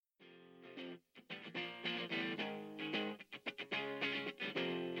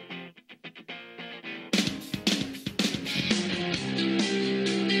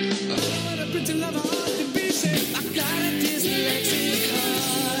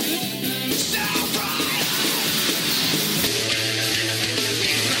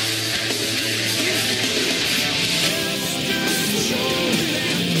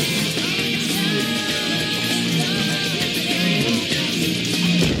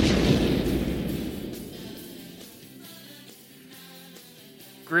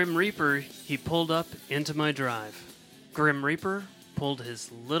Grim Reaper, he pulled up into my drive. Grim Reaper pulled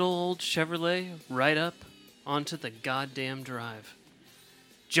his little old Chevrolet right up onto the goddamn drive.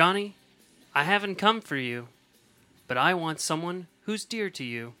 Johnny, I haven't come for you, but I want someone who's dear to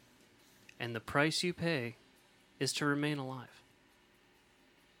you, and the price you pay is to remain alive.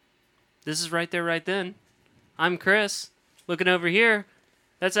 This is Right There, Right Then. I'm Chris. Looking over here,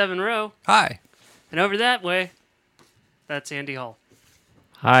 that's Evan Rowe. Hi. And over that way, that's Andy Hall.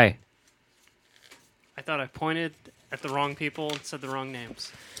 Hi. I thought I pointed at the wrong people and said the wrong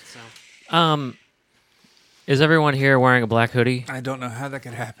names. So Is everyone here wearing a black hoodie? I don't know how that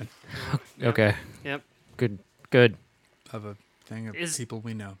could happen. Okay. Yep. Good. Of a thing of people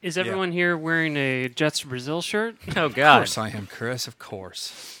we know. Is everyone here wearing a Jets to Brazil shirt? Oh Of God. course I am, Chris. Of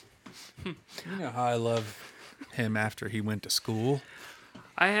course. You know how I love him after he went to school.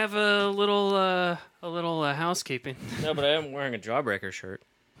 I have a little housekeeping. No, but I am wearing a Jawbreaker shirt.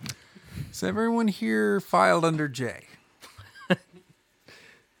 Is everyone here filed under J?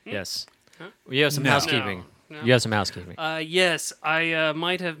 Yes. You have some No. housekeeping. No. You have some housekeeping. Yes, I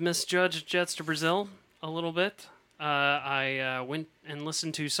might have misjudged Jets to Brazil a little bit. I went and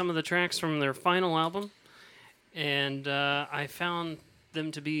listened to some of the tracks from their final album, and I found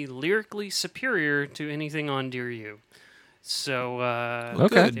them to be lyrically superior to anything on Dear You. So,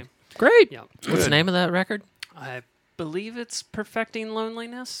 Okay. good. Great. Yeah. What's the Good. name of that record? I believe it's Perfecting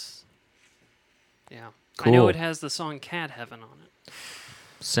Loneliness. Yeah. I Cool. know it has the song Cat Heaven on it.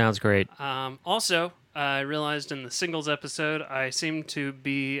 Sounds great. Also, I realized in the singles episode, I seem to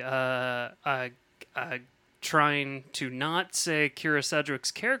be trying to not say Kira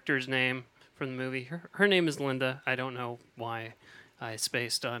Sedgwick's character's name from the movie. Her name is Linda. I don't know why I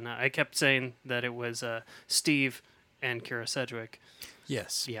spaced on. I kept saying that it was Steve and Kira Sedgwick.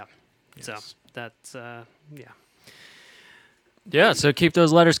 Yes. Yeah. Yes. So that's yeah. Yeah, so keep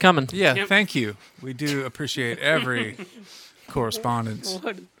those letters coming. Yeah, Yep. thank you. We do appreciate every correspondence.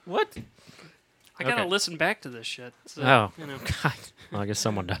 What? I gotta Okay. listen back to this shit. So, Oh. you know. God. Well, I guess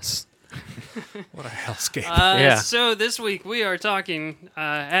someone does. What a hellscape. Yeah. So this week we are talking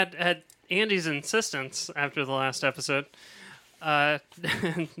at Andy's insistence after the last episode. We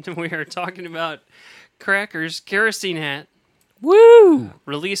are talking about Cracker's Kerosene Hat, Woo!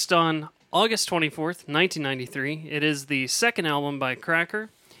 released on August 24th, 1993. It is the second album by Cracker.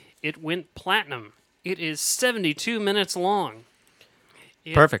 It went platinum. It is 72 minutes long.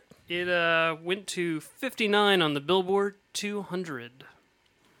 Perfect. It went to 59 on the Billboard 200.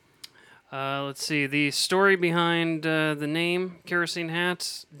 Let's see. The story behind the name Kerosene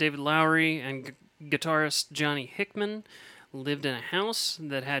Hat, David Lowery and guitarist Johnny Hickman lived in a house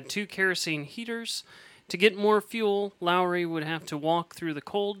that had 2 kerosene heaters. To get more fuel, Lowery would have to walk through the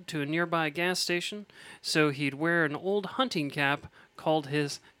cold to a nearby gas station, so he'd wear an old hunting cap called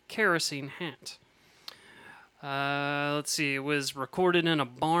his kerosene hat. Let's see, it was recorded in a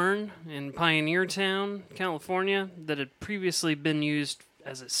barn in Pioneer Town, California, that had previously been used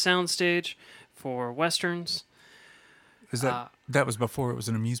as a soundstage for westerns. Is that was before it was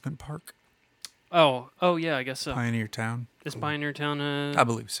an amusement park? Oh yeah, I guess so. Pioneer Town? Is Pioneer Town I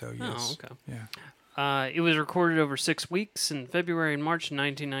believe so, yes. Oh, okay. Yeah. It was recorded over 6 weeks in February and March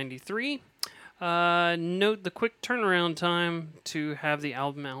 1993. Note the quick turnaround time to have the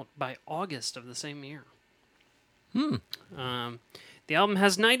album out by August of the same year. The album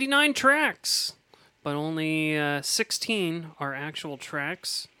has 99 tracks, but only 16 are actual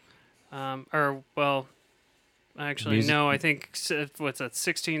tracks. Actually, Music- no, I think, what's that,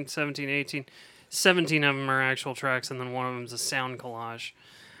 16, 17, 18. 17 of them are actual tracks, and then one of them is a sound collage.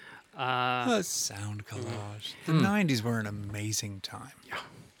 A sound collage. The 90s were an amazing time.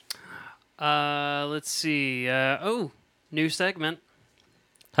 Let's see. New segment.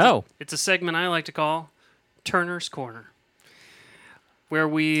 Oh. It's a segment I like to call Turner's Corner, where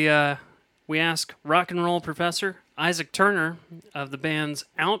we ask rock and roll professor Isaac Turner of the bands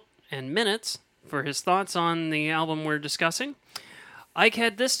Out and Minutes for his thoughts on the album we're discussing. Ike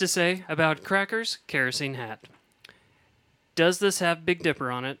had this to say about Cracker's Kerosene Hat. Does this have Big Dipper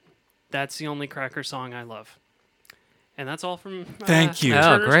on it? That's the only Cracker song I love. And that's all from Thank you. Oh,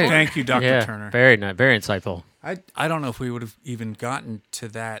 Turner's great. Corner. Thank you, Dr. Yeah, Turner. very nice, very insightful. I don't know if we would have even gotten to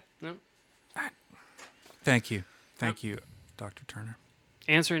that. No. Thank you. Thank you, Dr. Turner.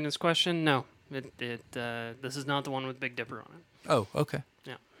 Answering this question, no. This is not the one with Big Dipper on it. Oh, okay.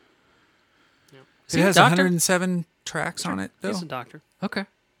 Yeah. Is It he a has doctor? 107 tracks on it, though. He's a doctor. Okay.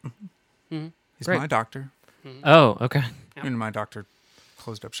 He's Great. my doctor. Oh, okay. Yep. And my doctor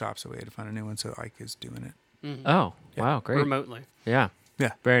closed up shop, so we had to find a new one, so Ike is doing it. Oh, Yeah. wow, great. Remotely. Yeah,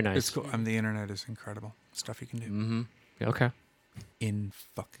 Yeah. very nice. It's cool. The internet is incredible. Stuff you can do. Mm-hmm. Okay.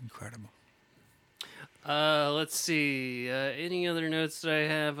 incredible. Let's see. Any other notes that I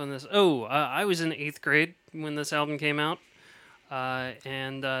have on this? Oh, I was in 8th grade when this album came out.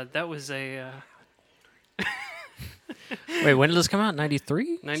 And that was a Wait, when did this come out?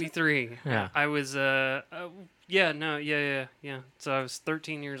 93? 93. Yeah. I was, So I was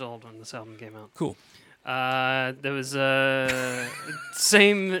 13 years old when this album came out. Cool. There was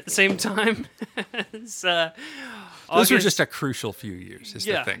same time as Those were just a crucial few years, is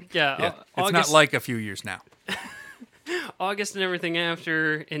the thing. Yeah. It's not like a few years now. August and Everything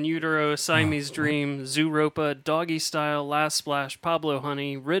After, In Utero, Siamese Dream, Zooropa, Doggy Style, Last Splash, Pablo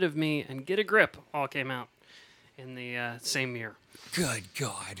Honey, Rid of Me, and Get a Grip all came out in the same year. Good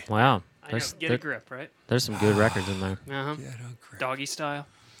God. Wow. I know, Get a Grip, right? There's some good records in there. Uh-huh. Get a grip. Doggy Style.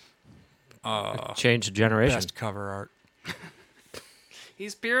 Change the generation. Best cover art.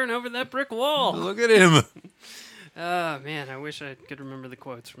 He's peering over that brick wall. Look at him. Oh, man, I wish I could remember the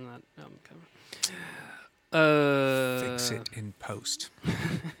quotes from that album cover. Fix it in post.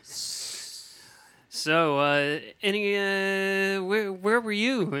 So, where were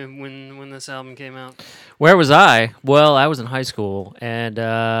you when this album came out? Where was I? Well, I was in high school and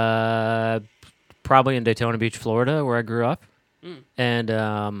probably in Daytona Beach, Florida, where I grew up. And,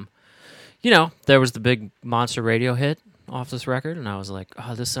 there was the big Monster Radio hit off this record, and I was like,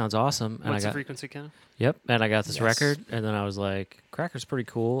 oh, this sounds awesome. And What's I the got, frequency count? Yep, and I got this Yes. record, and then I was like, Cracker's pretty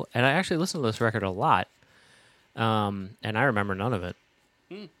cool. And I actually listened to this record a lot, and I remember none of it.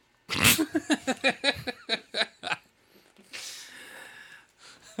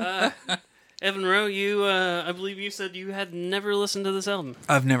 Evan Rowe, you, I believe you said you had never listened to this album.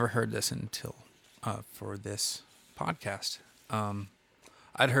 I've never heard this until for this podcast.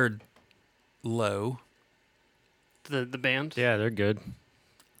 I'd heard Low, The band? Yeah, they're good.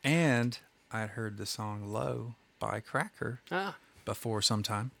 and I'd heard the song Low by Cracker Ah, before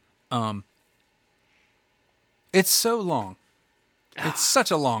sometime. It's so long. It's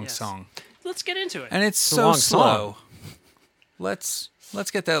such a long yes. song. let's get into it. And it's a so long slow. Let's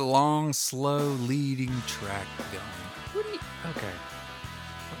get that long, slow leading track going. What do you... Okay.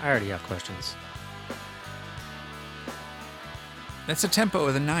 I already have questions. That's the tempo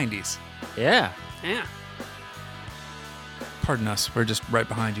of the 90s. Yeah. Yeah. Pardon us, we're just right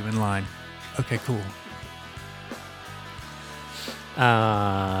behind you in line. Okay, cool.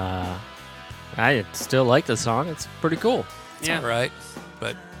 I still like the song. It's pretty cool. It's Yeah. all right,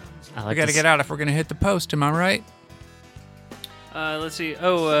 but I we like got to this- get out if we're going to hit the post, am I right? Let's see.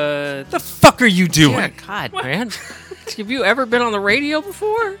 Oh, The fuck are you doing? Yeah, God, man. Have you ever been on the radio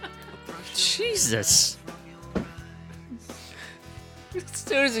before? Jesus. As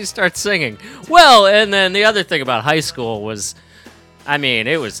soon as he starts singing. Well, and then the other thing about high school was,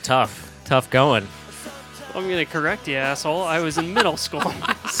 it was tough. Tough going. I'm going to correct you, asshole. I was in middle school.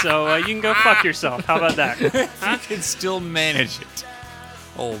 So you can go fuck yourself. How about that? You can still manage it,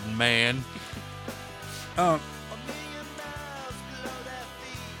 old man.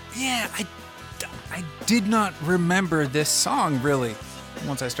 Yeah, I did not remember this song, really,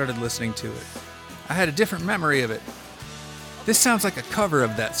 once I started listening to it. I had a different memory of it. This sounds like a cover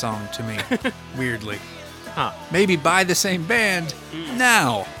of that song to me, weirdly. Huh. Maybe by the same band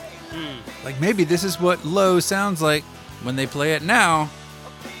now. Like, maybe this is what Low sounds like when they play it now,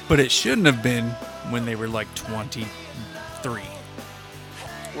 but it shouldn't have been when they were like 23.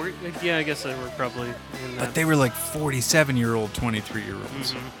 Yeah, I guess they were probably in that. But they were like 47-year-old,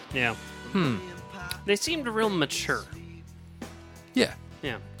 23-year-olds. Yeah. They seemed real mature. Yeah.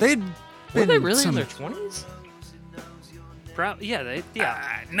 Yeah. They'd Were been they really some- in their 20s?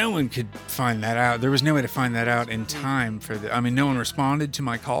 Yeah. No one could find that out. There was no way to find that out in time for the... no one responded to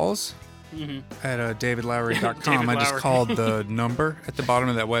my calls at davidlowery.com. David I just Lowery. called the number at the bottom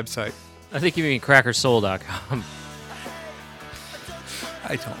of that website. I think you mean crackersoul.com.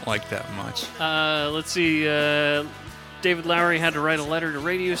 I don't like that much. Let's see. David Lowery had to write a letter to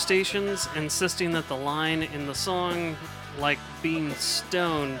radio stations insisting that the line in the song, like being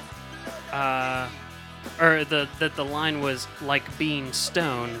stoned, that the line was like being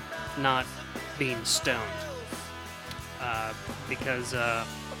stoned, not being stoned. Because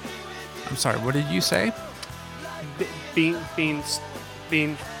I'm sorry, what did you say? being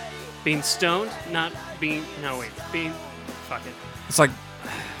stoned, not being. No wait, being. Fuck it. It's like...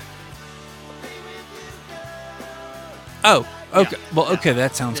 Oh, okay. Well, okay,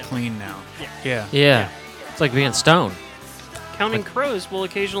 that sounds Yeah. clean now. Yeah. Yeah. Yeah. It's like being stoned. Counting Crows will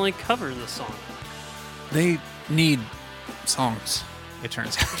occasionally cover the song. They need songs, it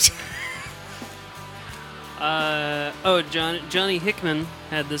turns out. Johnny Hickman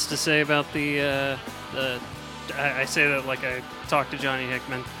had this to say about the I say that like I talked to Johnny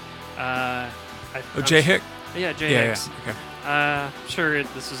Hickman. Jay Hick? Yeah, Jay Yeah, Hicks. yeah. Okay. Sure,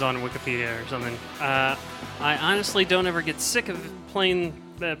 this is on Wikipedia or something. I honestly don't ever get sick of playing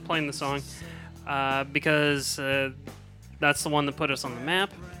the song because that's the one that put us on the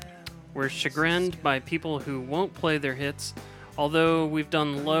map. We're chagrined by people who won't play their hits. Although we've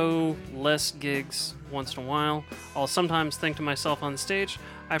done less gigs once in a while, I'll sometimes think to myself on stage,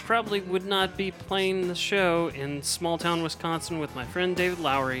 I probably would not be playing the show in small town Wisconsin with my friend David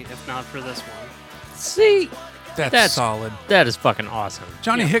Lowery if not for this one. See, That's solid. that is fucking awesome.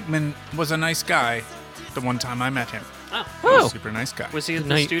 Johnny Hickman was a nice guy the one time I met him. Oh, He was Oh. a super nice guy. was he at the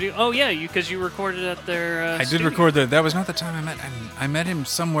Night. studio? Oh yeah, because you recorded at their. I did studio. record that was not the time I met him. I met him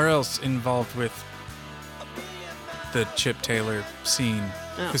somewhere else involved with the Chip Taylor scene.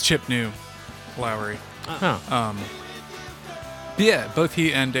 Oh. Because Chip knew Lowry. Huh. But yeah, both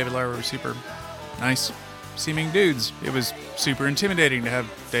he and David Lowery were super nice seeming dudes. It was super intimidating to have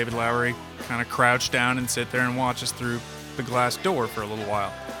David Lowery kind of crouch down and sit there and watch us through the glass door for a little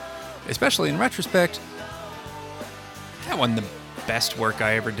while. Especially in retrospect, that wasn't the best work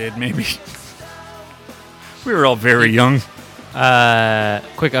I ever did, maybe. We were all very young.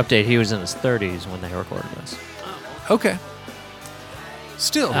 Quick update: he was in his 30s when they recorded this. Okay.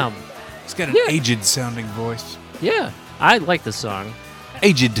 Still, Um, he's got an yeah. aged sounding voice. Yeah, I like this song.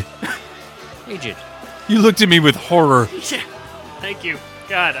 Aged. Aged. You looked at me with horror. Yeah. Thank you.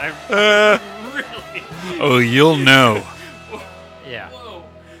 God, I really. Oh, you'll know Yeah. Whoa.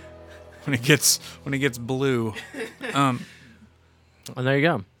 when it gets blue. And there you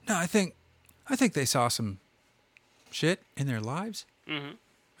go. No, I think they saw some shit in their lives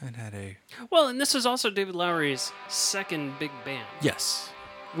and had a Well, and this is also David Lowery's second big band, yes.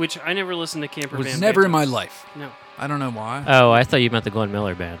 which I never listened to Camper Was Van. never in Beethoven. my life. No. I don't know why. Oh, I thought you meant the Glenn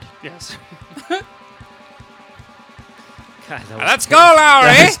Miller band. Yes. God, that was Let's go,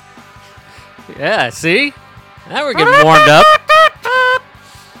 Lowry. Yeah, see? Now we're getting warmed up.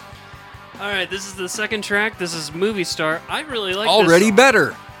 All right, this is the second track. This is Movie Star. I really like Already this song.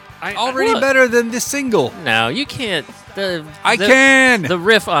 better. I Already Look. better than this single. No, you can't. I can. The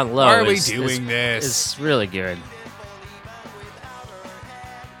riff on Low Why are we is, doing this? is really good.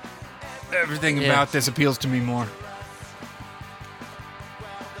 Everything Yeah. about this appeals to me more.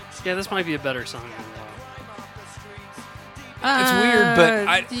 Yeah, this might be a better song than Low. It's weird,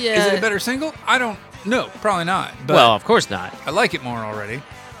 but yeah. is it a better single? I don't know. Probably not. But Well, of course not. I like it more already.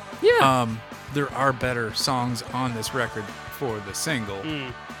 Yeah. There are better songs on this record for the single.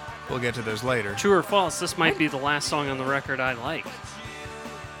 We'll get to those later. True or false? This might be the last song on the record I like.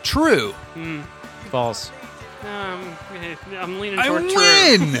 True. False. I'm leaning I toward true.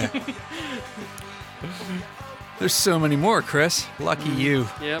 win. There's so many more, Chris. Lucky you.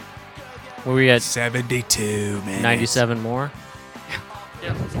 Yep. Were we at 72 minutes. 97 more?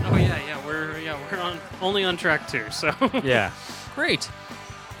 Yep. Oh yeah. We're only on track 2. So. Yeah. Great.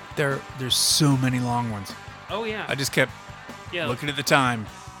 There's so many long ones. Oh yeah. I just kept Yeah. looking at the time,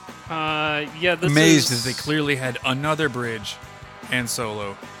 Yeah. This amazed is, that they clearly had another bridge and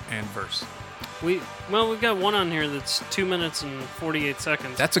solo and verse. we've got one on here that's 2 minutes and 48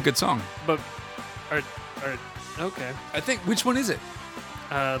 seconds. That's a good song. But, okay. I think, which one is it?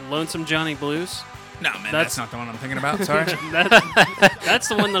 Lonesome Johnny Blues. No, man, That's- that's not the one I'm thinking about. Sorry. That's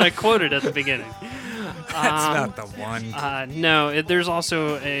the one that I quoted at the beginning. That's not the one. No, there's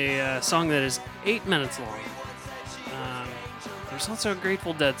also a song that is 8 minutes long. There's also a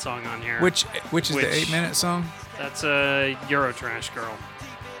Grateful Dead song on here. Which is Which- the 8-minute song? That's a Eurotrash Girl.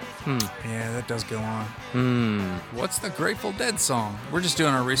 Yeah, that does go on. Hmm. What's the Grateful Dead song? We're just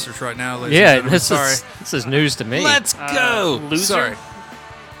doing our research right now, ladies Yeah, and gentlemen. this Sorry. is news to me. Let's go. Loser? Sorry.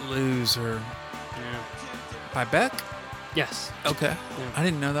 Loser. Yeah. By Beck? Yes. Okay. I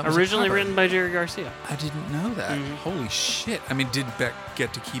didn't know that was a Originally cover. written by Jerry Garcia. I didn't know that. Mhm. Holy shit. I mean, did Beck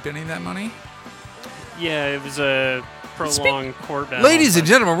get to keep any of that money? Yeah, it was a prolonged court battle. Ladies and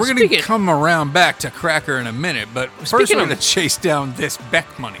gentlemen, we're going to Speaking- come around back to Cracker in a minute, but first Speaking we're of- going to chase down this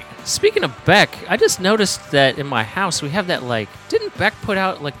Beck money. Speaking of Beck, I just noticed that in my house we have that didn't Beck put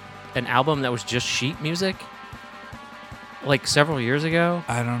out an album that was just sheet music? Several years ago?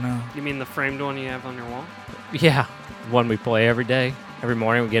 I don't know. You mean the framed one you have on your wall? Yeah. One we play every day. Every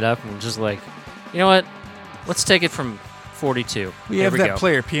morning we get up and we're just you know what? Let's take it from 42. We Here have that go.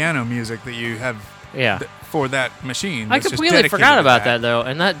 player piano music that you have Yeah. for that machine. I that's just completely dedicated forgot to about that though,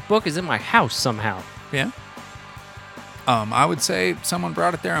 and that book is in my house somehow. Yeah. I would say someone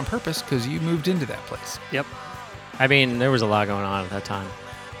brought it there on purpose because you moved into that place. Yep. I mean, there was a lot going on at that time.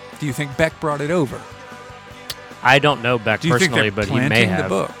 Do you think Beck brought it over? I don't know Beck Do you think personally, they're but he may planting have. the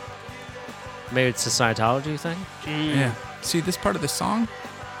book? Maybe it's a Scientology thing. Yeah. See this part of the song?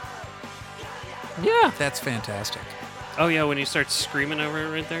 Yeah. That's fantastic. Oh yeah, when you start screaming over it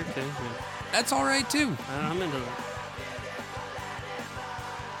right there. Okay, yeah. That's all right too. I'm into that.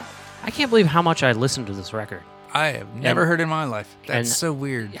 I can't believe how much I listened to this record. I have never heard in my life. That's and- so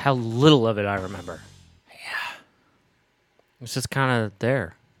weird. How little of it I remember. Yeah. It's just kind of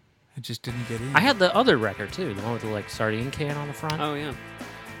there. I just didn't get in. I had the other record too, the one with the like sardine can on the front. Oh yeah.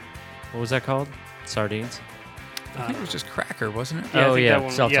 What was that called? Sardines. I think it was just Cracker, wasn't it? Yeah, I Oh, think yeah, that one,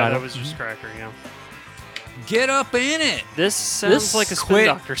 yeah, self-titled. that was just Cracker. Yeah. Get up in it. This sounds like a Spin Quit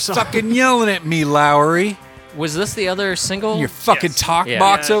Doctor song. fucking yelling at me, Lowry. Was this the other single? Your fucking Yes. talk Yeah.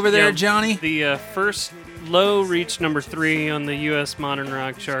 box over there, Yeah, Johnny. The first low reached number 3 on the U.S. modern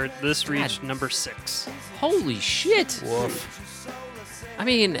rock chart. This reached number 6. Holy shit! Woof. I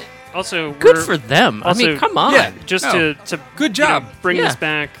mean, Also, good we're- for them. also- I mean, come on. Yeah. Just No. to Good you know, job. bring Yeah. this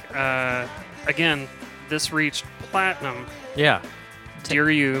back again. This reached platinum. Yeah. Dear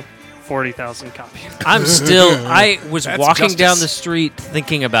You, 40,000 copies. I'm still. I was That's walking justice. down the street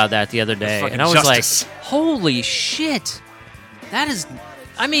thinking about that the other day, fucking and I was justice. like, "Holy shit! That is."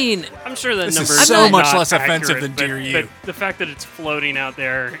 I mean, I'm sure that This number is is so not much less offensive accurate, than but- Dear You. But the fact that it's floating out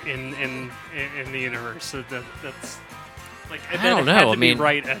there in the universe, that's like I that don't know, had to I mean- be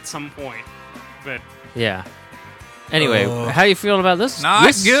right at some point. But yeah. Anyway, Ugh. how you feeling about this? Not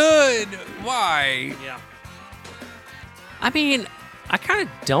This- good. Why? yeah, I mean, I kind of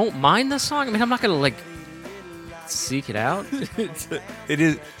don't mind this song. I mean, I'm not gonna like seek it out. It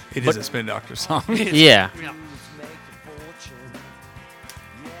is a Spin Doctor song. Yeah. yeah,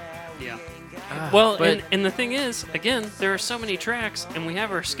 yeah. Well, but- and the thing is, again, there are so many tracks, and we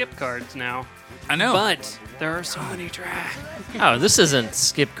have our skip cards now. I know. But there are so many tracks. Oh, this isn't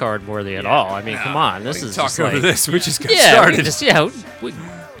skip card worthy at all. I mean, come on, this We is talk just over like, this. We just got yeah, started. we just yeah. We,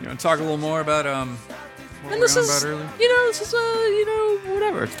 You want to talk a little more about what and we this were on is about earlier? this is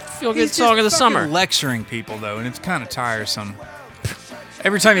whatever feel good He's song of the just summer. fucking lecturing people though, and it's kind of tiresome.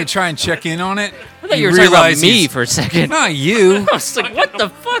 Every time you try and check in on it, I thought you were talking about realize me he's- for a second. Not you. I was like, what the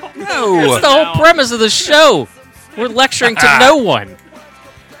fuck? No. That's the whole premise of the show. We're lecturing to no one.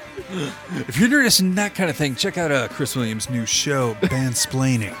 If you're interested in that kind of thing, check out Chris Williams' new show,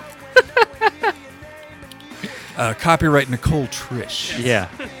 Bandsplaining. Copyright Nicole Trish, Yeah.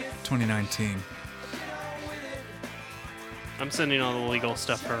 2019. I'm sending all the legal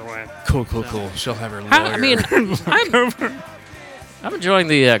stuff her way. Cool. She'll have her lawyer. I mean, I'm enjoying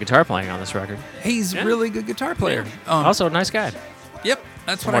the guitar playing on this record. he's Yeah. really good guitar player. Also, a nice guy. Yep,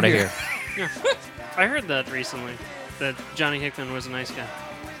 that's From what what I I hear. hear. I heard that recently. That Johnny Hickman was a nice guy.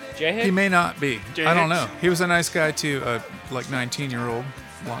 Jay He may not be. Jay I don't Hicks? know. He was a nice guy to a 19-year-old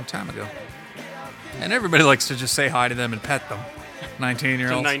a long time ago. And everybody likes to just say hi to them and pet them. To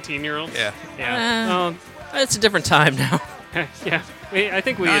 19-year-olds. 19-year-olds. Yeah. Yeah. It's a different time now. Yeah. I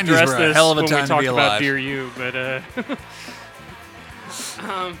think we 90s addressed were a this hell of a when time we to talked be about alive. Dear You, but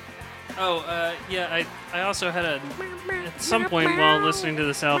yeah. I also had at some point while listening to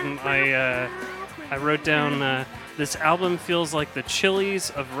this album, I wrote down this album feels like the Chili's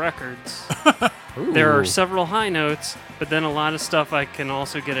of records. There are Ooh. several high notes, but then a lot of stuff I can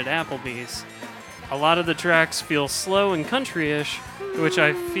also get at Applebee's. A lot of the tracks feel slow and country-ish, which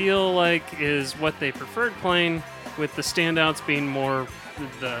I feel like is what they preferred playing, with the standouts being more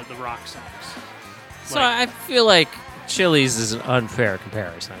the rock songs. So I feel like Chili's is an unfair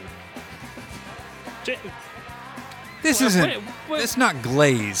comparison. This Well, isn't. what- It's not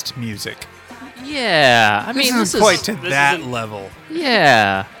glazed music. Yeah, I This mean, isn't quite to this that isn't- level.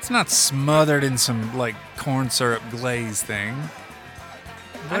 Yeah, It's not smothered in some corn syrup glaze thing.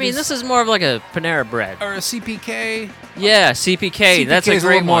 I mean, this is more of like a Panera Bread. Or a CPK. Yeah, CPK. That's a CPK 's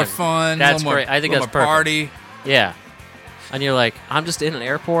great little more one. fun. That's a little more, great. I think little that's more perfect. party. Yeah, and you're like, I'm just in an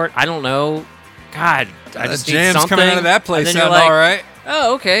airport. I don't know. God, I just need jam's something. coming out of that place And then you're sound like, all right.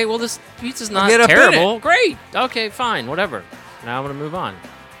 Oh, okay. Well, this pizza's not get up in terrible. Great. Okay, fine. Whatever. Now I'm gonna move on.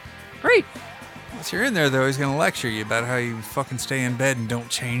 Great. Once you're in there, though, he's going to lecture you about how you fucking stay in bed and don't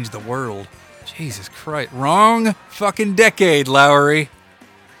change the world. Jesus Christ. Wrong fucking decade, Lowry.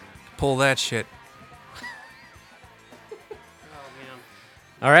 Pull that shit.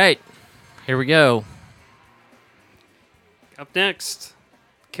 All right. Here we go. Up next,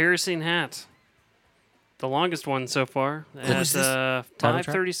 Kerosene Hat. The longest one so far. was At this? Title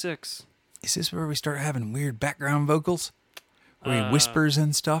track? 5:36. Is this where we start having weird background vocals? Where he whispers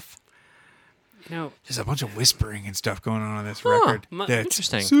and stuff? You know, There's a bunch of whispering and stuff going on this Huh, record. That's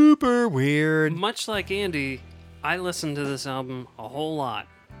interesting. super weird. much like Andy, I listened to this album a whole lot.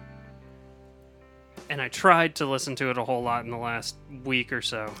 And I tried to listen to it a whole lot in the last week or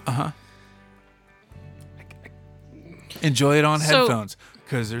so. Uh-huh. Enjoy it on So- headphones,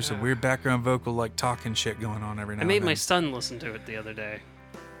 because there's some weird background vocal, like talking shit going on every now I and made then. my son listen to it the other day.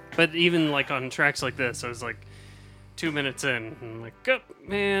 But even like on tracks like this, I was like 2 minutes in, and I'm like, oh,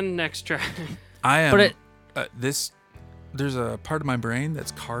 man, next track. I am. But There's a part of my brain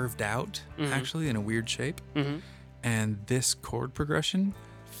that's carved out, actually, in a weird shape. Mm-hmm. And this chord progression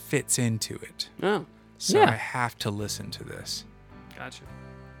fits into it. Oh, So Yeah. I have to listen to this. gotcha.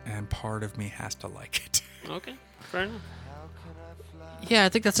 And part of me has to like it. Okay, fair enough. Yeah, I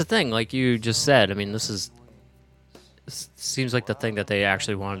think that's the thing. Like you just said, I mean, this seems like the thing that they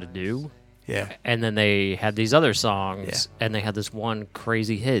actually wanted to do. Yeah. And then they had these other songs, Yeah. and they had this one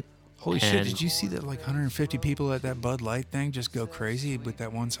crazy hit. Holy shit, And- did you see that like 150 people at that Bud Light thing just go crazy with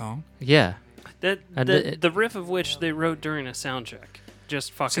that one song? Yeah. That And the riff of which they wrote during a sound check,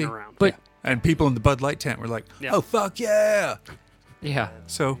 just fucking See, around. But And people in the Bud Light tent were like, Yeah. oh, fuck yeah. yeah.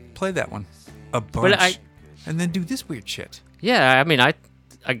 So play that one a bunch. I- and then do this weird shit. Yeah, I mean, I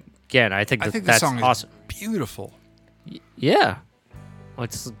think I think the that's song awesome. is beautiful. Yeah. Well,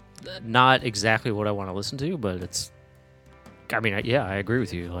 it's not exactly what I want to listen to, but it's. I mean, I agree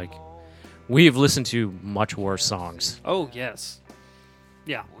with you. Like, we've listened to much worse songs. Oh yes,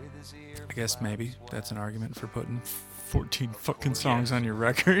 yeah. I guess maybe that's an argument for putting 14 fucking songs on your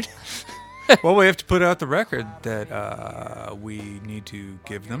record. Well, we have to put out the record that we need to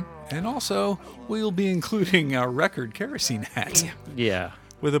give them. And also, we'll be including our record Kerosene Hat Yeah.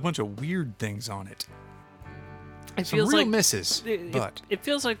 with a bunch of weird things on it. It Some feels real like misses, it, but it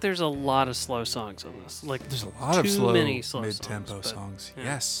feels like there's a lot of slow songs on this. Like there's a lot of too slow, many slow mid-tempo songs, songs. but, yeah.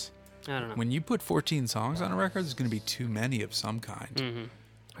 Yes. I don't know. When you put 14 songs on a record, there's going to be too many of some kind. Mm-hmm.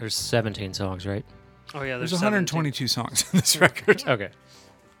 There's 17 songs, right? Oh yeah, There's there's 122 songs on this record. Okay.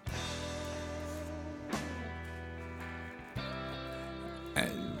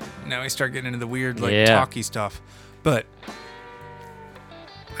 And now we start getting into the weird, like, Yeah. talky stuff. But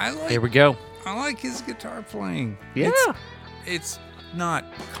I Here we go. like his guitar playing. Yeah. It's not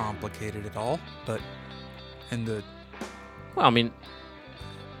complicated at all, but Well, I mean,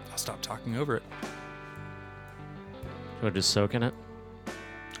 I'll stop talking over it. we're just soaking it.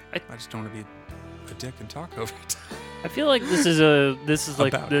 I just don't want to be a dick and talk over it. I feel like this is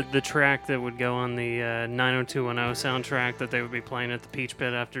like About the track that would go on the 90210 soundtrack that they would be playing at the Peach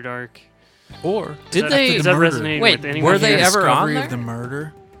Pit after dark. Or Did Does they- Does the that murder. resonate Wait, with anyone? were they here? ever on discovery there? of the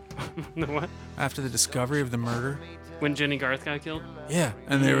murder? The what? After the discovery of the murder? When Jenny Garth got killed? Yeah,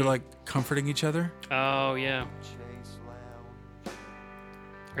 and they were like comforting each other. Oh yeah.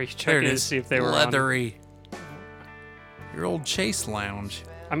 Are you There checking it to is. see if they were on? leathery. Your old Chase Lounge.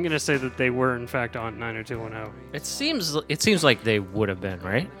 I'm gonna say that they were in fact on 90210. It seems like they would have been,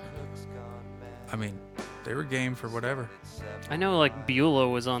 right? I mean, they were game for whatever. I know like Beulah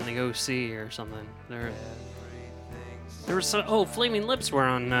was on the OC or something. There was some, Flaming Lips were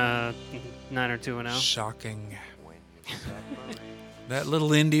on 90210. Shocking. That little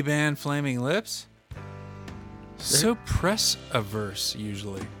indie band, Flaming Lips, so press averse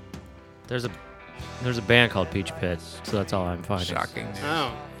usually. There's a band called Peach Pit, so that's all I'm finding. Shocking.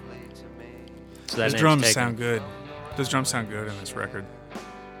 Oh, So that Those name's drums taken. sound good. Those drums sound good in this record.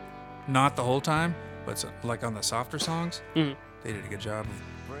 Not the whole time, but like on the softer songs, Mhm. they did a good job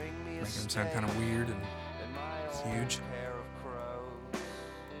of making them sound kind of weird and huge.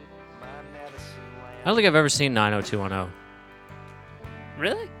 I don't think I've ever seen 90210.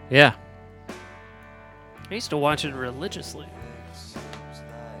 really? Yeah. I used to watch it religiously.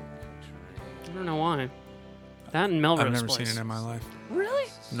 I don't know why. That and Melrose I've never Place. seen it in my life, Really?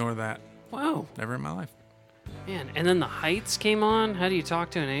 nor that. Wow. Never in my life. Man, and then The Heights came on. How do you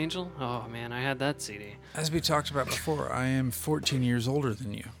talk to an angel? Oh man, I had that CD. As we talked about before, I am 14 years older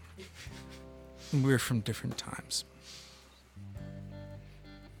than you. We're from different times.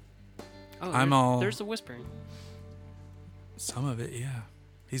 Oh, I'm all- There's the whispering. Some of it, yeah.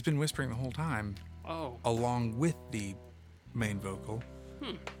 He's been whispering the whole time, Oh, along with the main vocal.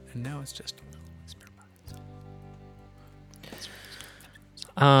 Hmm. And now it's just a little whisper.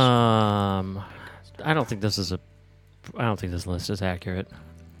 I don't think this list is accurate.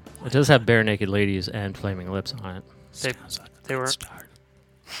 It does have Bare Naked Ladies and Flaming Lips on it. they were.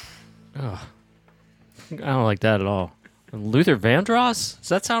 Ugh. I don't like that at all. Luther Vandross? Does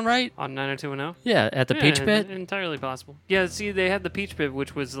that sound right? On 90210? Yeah, at the Yeah, Peach Pit. Entirely possible. Yeah, see, they had the Peach Pit,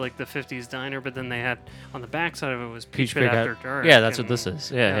 which was like the 50s diner, but then they had, on the backside of it was Peach Pit After Dark. Yeah, that's what and- this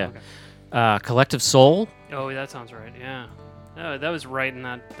is. Yeah. okay. Collective Soul. Oh, that sounds right, yeah. Oh, that was right in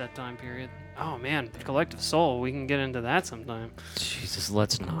that time period. Oh, man, Collective Soul. We can get into that sometime. Jesus,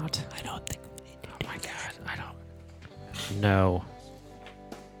 let's not. I don't think we need to. Oh my God, I don't. No.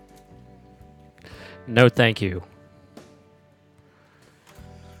 No, thank you.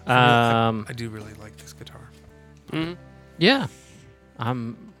 I do really like this guitar. Mhm. Yeah.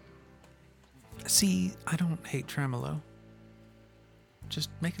 See, I don't hate tremolo. Just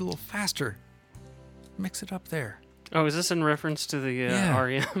make it a little faster. Mix it up there. Oh, is this in reference to the Yeah.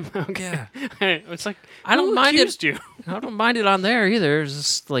 REM? Okay. Yeah. It's like, I don't who mind it. accused you? I don't mind it on there either. It's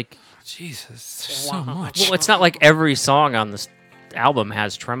just like, Jesus, there's so Wow. much. well, it's not like every song on this album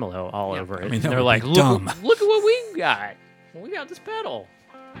has tremolo all Yeah. over it. I mean, that They're would like, be look, dumb. look at what we got. We got this pedal.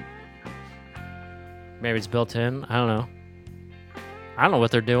 Maybe it's built in. I don't know. I don't know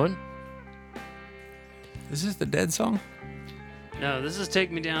what they're doing. Is this the Dead song? No, this is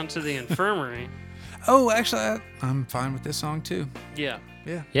Take Me Down to the Infirmary. Oh, actually, I'm fine with this song too. Yeah.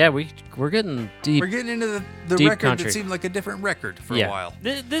 Yeah. Yeah, we're getting deep. We're getting into the Deep record country. that seemed like a different record for Yeah. a while.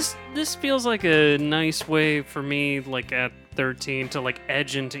 This feels like a nice way for me, like at 13, to like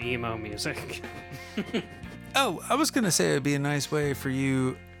edge into emo music. Oh, I was going to say it'd be a nice way for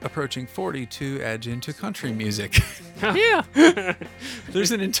you approaching 40 to edge into country music. Yeah.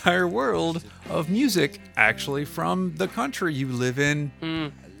 There's an entire world of music actually from the country you live in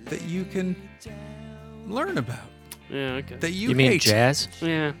that you can learn about. Yeah, okay. That you You mean hate. jazz?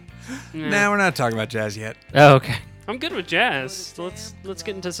 Yeah. Nah, we're not talking about jazz yet. Oh, okay. I'm good with jazz. Let's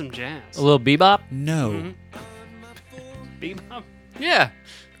get into some jazz. A little bebop? No, Bebop. Yeah.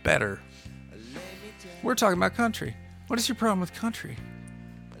 better. We're talking about country. What is your problem with country?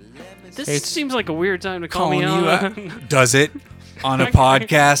 This It's- seems like a weird time to call Calling me you on. out? Does it? On a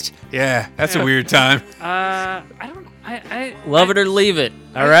podcast? Yeah, that's a weird time. I don't. I Love it or leave it.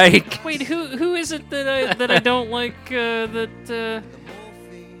 All right. Wait, who is it that I don't like? That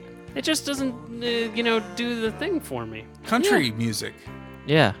it just doesn't do the thing for me. Country music.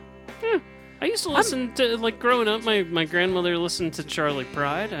 Yeah. I used to listen to, like, growing up, my grandmother listened to Charlie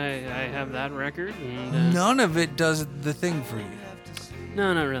Pride. I have that record. And, None of it does the thing for you.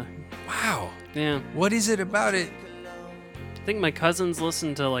 no, not really. Wow. Yeah. What is it about it? I think my cousins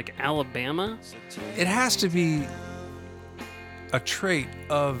listen to, like, Alabama. It has to be a trait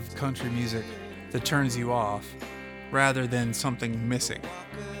of country music that turns you off rather than something missing.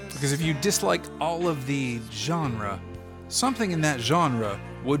 Because if you dislike all of the genre, something in that genre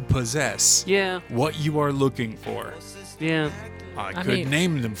would possess Yeah. what you are looking for. Yeah. I could mean-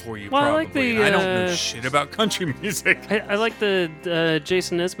 name them for you, Well, I probably. like the, I don't know uh, shit about country music. I like the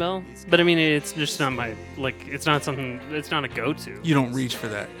Jason Isbell, but I mean, it's just not my, like, it's not something, it's not a go-to. You don't reach for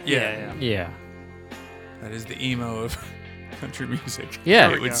that. Yeah. Yeah. That is the emo of country music. Yeah.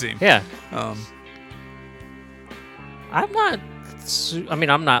 There It we would go. seem. Yeah. Um, I'm not. I mean,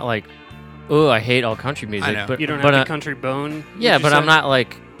 I'm not like, oh, I hate all country music. know. But You don't but, have the country bone? yeah, would you but I'm say? not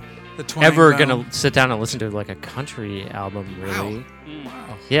like the twang ever bone. gonna sit down and listen to like a country album. Really? Mm.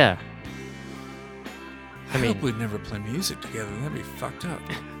 Wow. Yeah. I mean- hope we'd never play music together. That'd be fucked up.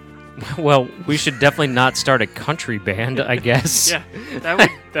 Well, we should definitely not start a country band, I guess. Yeah,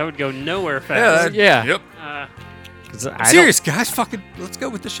 that would go nowhere fast. Yeah. Yep. 'Cause I'm I serious, guys. Fucking, let's go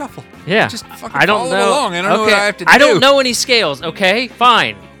with the shuffle. don't- Yeah. Just fucking I don't follow know. along. I don't know what I have to I do. don't know any scales. Okay,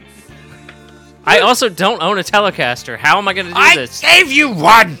 fine. I also don't own a Telecaster. How am I going to do this? gave you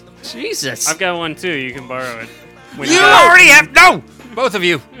one. Jesus. I've got one too. You can borrow it. When You guys- already have no. Both of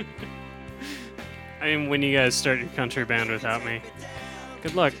you. I mean, when you guys start your country band without me,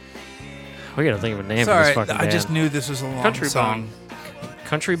 good luck. We got to think of a name for Sorry, this fucking I band. just knew this was a long Country song.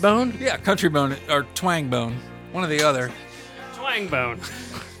 Country Bone? Yeah, country bone or twang bone, one or the other. Twang bone.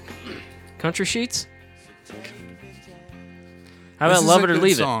 Country Sheets? How This about is Love a It or good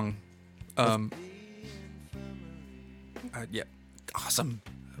Leave song. Yeah, awesome.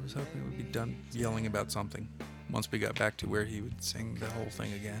 I was hoping we'd be done yelling about something once we got back to where he would sing the whole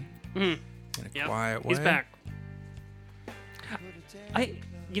thing again Mhm. in a Yep, quiet way. He's back. I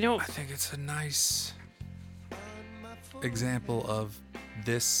think it's a nice example of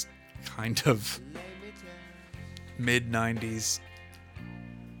this kind of mid-90s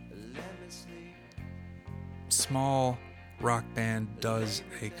small rock band does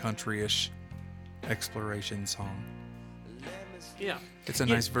a country-ish exploration song. yeah. It's a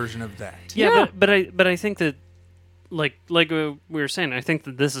Yeah. nice version of that. Yeah, Yeah. but I think that, like we were saying, I think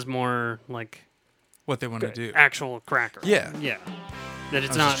that this is more like What they want to do. actual cracker. Yeah. Yeah. That I it's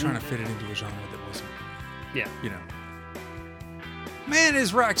was not. just trying to fit it into a genre that wasn't, Yeah. you know. Man,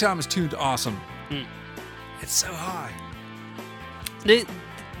 his rack tom is tuned awesome. Mm. It's so high.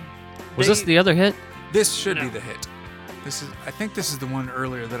 Was this the other hit? This should be No. the hit. I think this is the one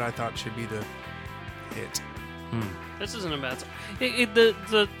earlier that I thought should be the hit. This isn't a bad song.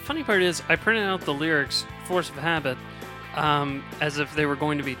 The funny part is, I printed out the lyrics, "Force of Habit," as if they were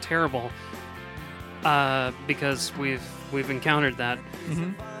going to be terrible, because we've encountered that.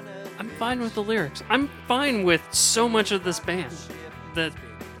 I'm fine with the lyrics. I'm fine with so much of this band that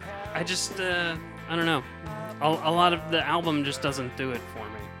I just, I don't know. A lot of the album just doesn't do it for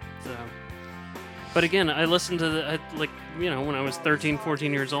me. So, but again, I listened to when I was 13,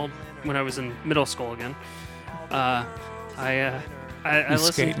 14 years old, when I was in middle school again. I You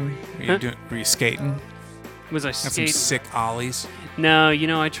listened. skating? Were you skating? Was I Got some skating? sick ollies. No,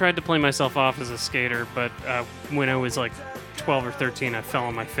 I tried to play myself off as a skater, but when I was like 12 or 13, I fell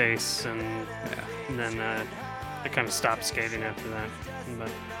on my face, and then I kind of stopped skating after that. But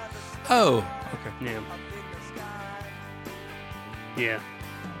Oh, okay. yeah,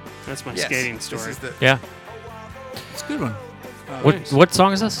 that's my Yes, skating this story. is Yeah. It's a good one. What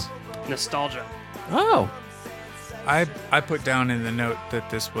song is this? Nostalgia. Oh. I put down in the note that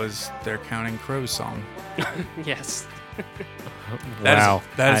this was their Counting Crows song. Yes. Wow.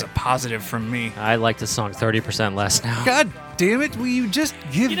 That is a positive from me. I like this song 30% less now. God damn it! Will you just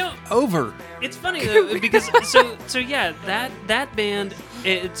give over? It's funny though because so yeah, that band,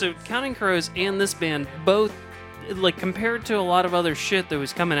 so Counting Crows and this band both, like, compared to a lot of other shit that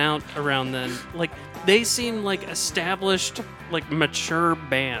was coming out around then, like, they seem like established, like, mature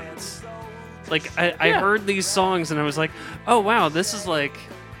bands. Like, I heard these songs and I was like, oh wow, this is like,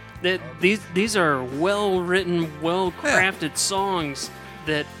 these are well written, well crafted songs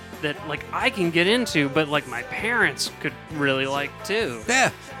that like I can get into, but like my parents could really like too.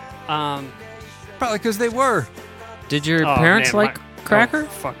 Yeah, probably because they were. Did your Oh, parents man, like Cracker? Oh,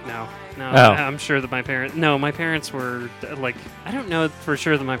 fuck no. No, Oh. I'm sure that my parents. No, my parents were like. I don't know for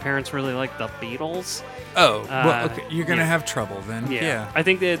sure that my parents really liked the Beatles. Oh, well, okay. You're gonna yeah. have trouble then. Yeah. I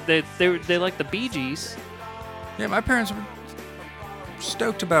think they like the Bee Gees. Yeah, my parents were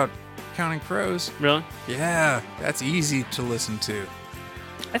stoked about Counting Crows. Really? Yeah, that's easy to listen to.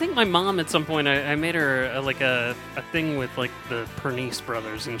 I think my mom at some point I made her a thing with like the Pernice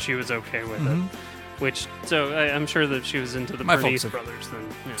brothers, and she was okay with it. Which so I'm sure that she was into the My Pernice folks have brothers. Then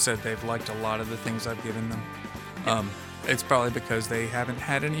yeah. Said they've liked a lot of the things I've given them. It's probably because they haven't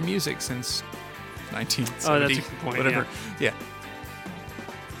had any music since 1970. Oh, that's a good point, Whatever. Yeah.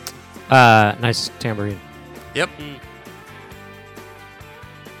 Nice tambourine. Yep. Mm.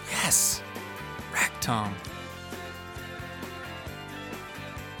 Yes. Rack Tom.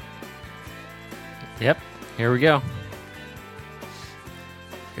 Yep. Here we go.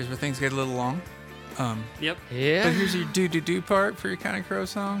 Here's where things get a little long. Yep. Yeah. But here's your do part for your Counting Crow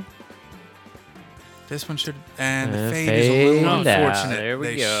song. This one should, and the fade is a fade little down. unfortunate. There we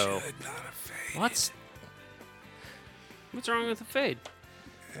They go. should not have faded. What's wrong with the fade?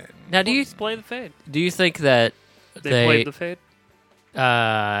 Now, do you Play the fade? think that They played the fade.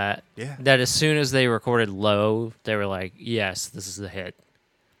 Yeah. that as soon as they recorded Low, they were like, yes, this is the hit?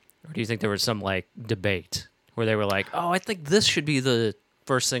 Or do you think there was some like debate where they were like, oh, I think this should be the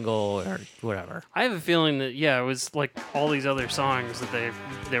first single or whatever? I have a feeling that it was like all these other songs that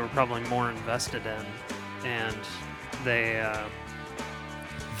they were probably more invested in, and they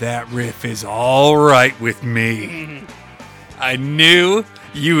That riff is all right with me. I knew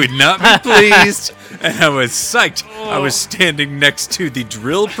you would not be pleased, and I was psyched. I was standing next to the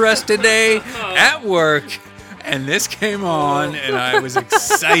drill press today at work, and this came on, and I was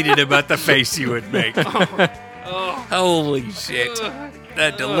excited about the face you would make. Holy shit.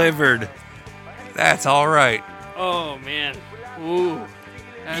 That delivered. That's all right. oh man, ooh, You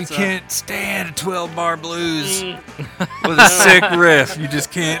that's can't stand a 12-bar blues with a sick riff. You just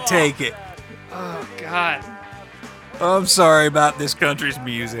can't take it. oh god. I'm sorry about this country's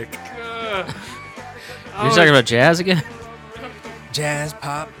music. You're talking about jazz again? Jazz,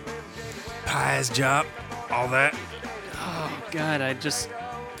 pop, pies, jop, all that. Oh god, I just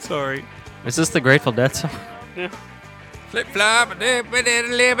Sorry. Is this the Grateful Dead song? Flip flop, dip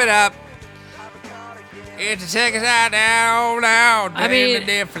it up. It's a second side down, now. I mean- Damn, a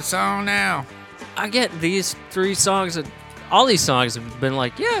different song now. I get these three songs, and all these songs have been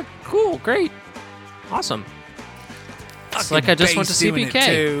like, yeah, cool, great, awesome. It's like I just went to Fucking bass doing it CPK.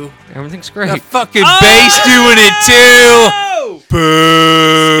 too. Everything's The great. fucking bass doing it too.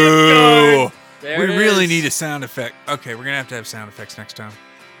 Boo. There We it really is. need a sound effect. Okay, we're gonna have sound effects next time.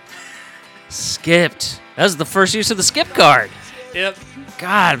 Skipped. That was the first use of the skip card. yep.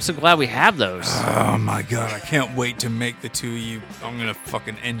 God, I'm so glad we have those. Oh my god, I can't wait to make the two of you. I'm gonna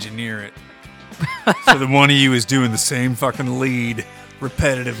fucking engineer it. So the one of you is doing the same fucking lead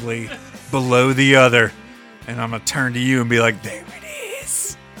repetitively below the other. And I'm gonna turn to you and be like, there it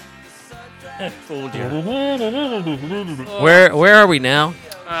is. Fooled you. Where are we now?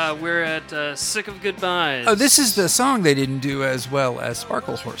 We're at Sick of Goodbyes. Oh, this is the song they didn't do as well as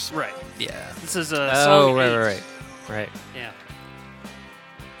Sparkle's Horse. right. Yeah. This is a Oh, song right, eight. right. Yeah.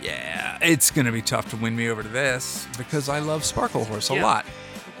 Yeah, it's going to be tough to win me over to this because I love Sparkle Horse a Yeah. lot.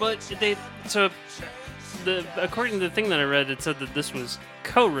 But according to the thing that I read, it said that this was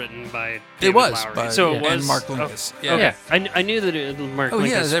co-written by David It was, Lowery. by- so it and was Mark Linkous. Oh, Yeah. okay. I knew that it was Mark Oh, Linkous.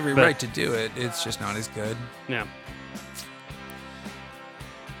 he has every but- right to do it. It's just not as good. Yeah.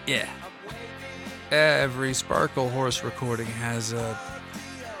 Yeah. Every Sparkle Horse recording has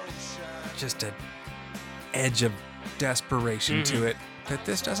just an edge of desperation to it that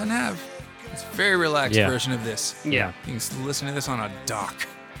this doesn't have. It's a very relaxed Yeah. version of this. Yeah. You can listen to this on a dock.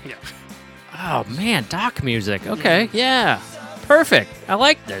 Yeah. Oh man, dock music. Okay, yeah, perfect. I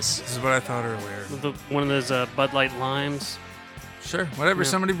like this. This is what I thought earlier. One of those Bud Light limes. Sure, whatever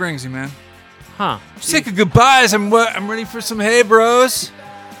somebody brings you, man. Huh? Sick of goodbyes. I'm ready for some hey bros.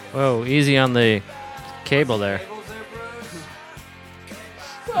 Whoa, easy on the cable there.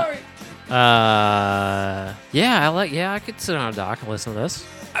 Yeah, I could sit on a dock and listen to this.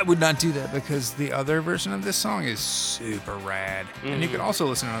 I would not do that because the other version of this song is super rad, and you could also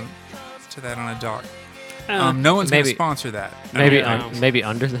listen to that on a dock. No one's going to maybe- sponsor that. Maybe know. maybe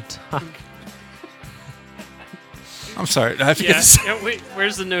under the dock. I'm sorry. I have to get Yeah. this. Yeah, wait,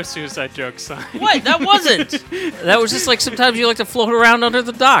 where's the no suicide joke sign? What? That wasn't. That was just like sometimes you like to float around under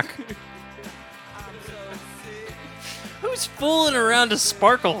the dock. Who's fooling around a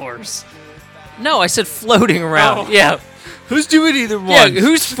Sparkle Horse? No, I said floating around. Oh. Yeah. Who's doing either Yeah. one?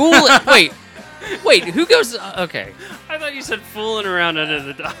 Who's fooling? Wait. Who goes? Okay. I thought you said fooling around under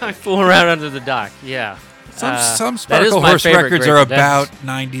the dock. Fooling around under the dock. Yeah. Some that is Sparkle my Horse favorite records are Grateful Dead. about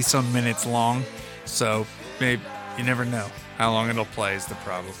 90 some minutes long, so maybe you never know how long it'll play is the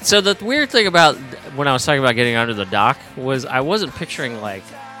problem. So the weird thing about when I was talking about getting under the dock was I wasn't picturing like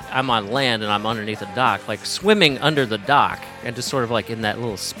I'm on land and I'm underneath the dock, like swimming under the dock and just sort of like in that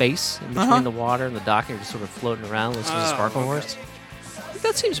little space in between the water and the dock and just sort of floating around listening to Sparkle Horse.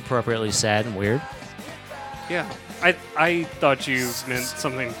 That seems appropriately sad and weird. Yeah. I thought you meant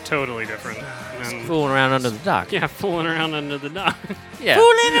something totally different. And Fooling around under the dock. yeah, fooling around under the dock. Yeah.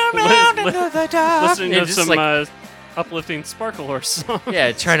 around under the dock. Listening Yeah, to just some like- uplifting Sparkle Horse song.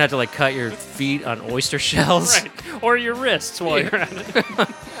 Yeah, try not to like cut your feet on oyster shells. Right. Or your wrists while you're at it.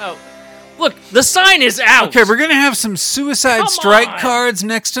 Oh. Look, the sign is out. Okay, we're gonna have some suicide Come strike on. cards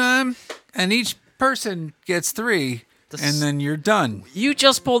next time, and each person gets 3, and then you're done. You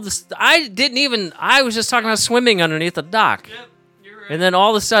just pulled this. I was just talking about swimming underneath the dock. Yep, you're right. And then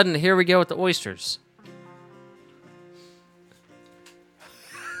all of a sudden, here we go with the oysters.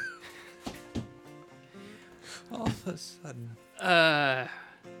 All of a sudden.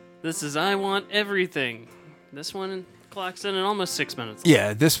 This is I Want Everything. This one clocks in almost 6 minutes.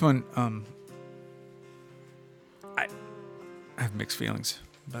 Yeah, this one. I have mixed feelings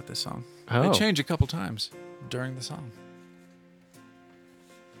about this song. Oh. They change a couple times during the song.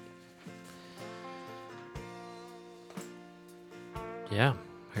 Yeah,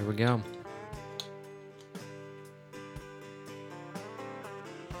 here we go.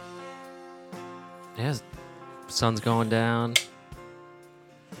 Yeah, sun's going down.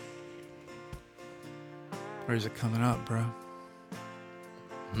 Or is it coming up, bro?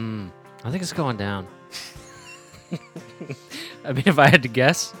 I think it's going down. I mean, if I had to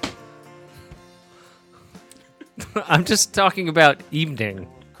guess, I'm just talking about evening.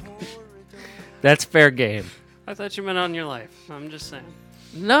 That's fair game. I thought you meant on your life. I'm just saying.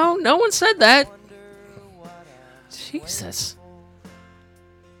 No one said that. Jesus.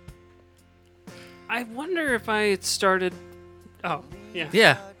 I wonder if I started. Oh, yeah.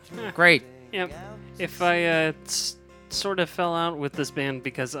 Yeah, great. Yeah. If I sort of fell out with this band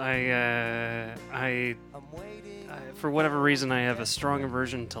because I for whatever reason, I have a strong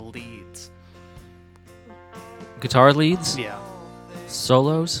aversion to leads. Guitar leads, Yeah.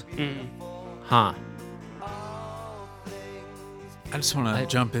 solos, huh? I just want to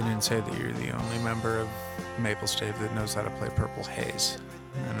jump in and say that you're the only member of Maple Stave that knows how to play Purple Haze.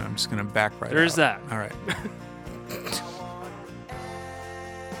 And I'm just going to back right There's out. that. All right.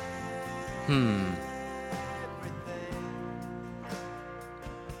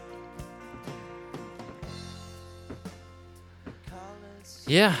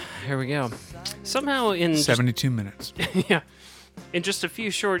 Yeah, here we go. Somehow in 72 minutes. yeah, in just a few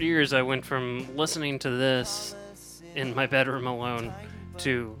short years, I went from listening to this in my bedroom alone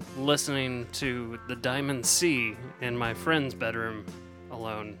to listening to the Diamond Sea in my friend's bedroom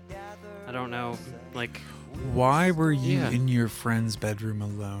alone. I don't know, like. Why were you Yeah. in your friend's bedroom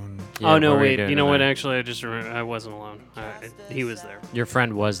alone? Yeah, Oh no! what were Wait. doing You know what? tonight? Actually, I just remember I wasn't alone. He was there. Your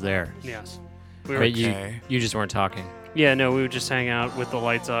friend was there, Yes. We were, but Okay. you just weren't talking. yeah. No, we would just hang out with the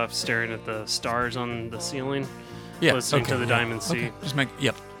lights off, staring at the stars on the ceiling, Yeah. listening to the yeah. Diamond Sea. Okay. Just make.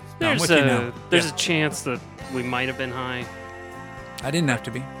 Yep. I'm There's with you now. there's Yeah. a chance that we might have been high. I didn't have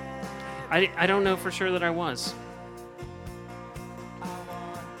to be. I don't know for sure that I was.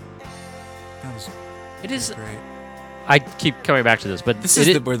 That was It is. great. I keep coming back to this, but This it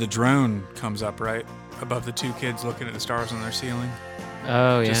is i- where the drone comes up, right? Above the two kids looking at the stars on their ceiling.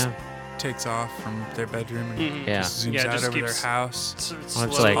 Oh Just yeah. takes off from their bedroom and Mhm. Yeah. just zooms Yeah, it out just over their keeps- house. It's Well,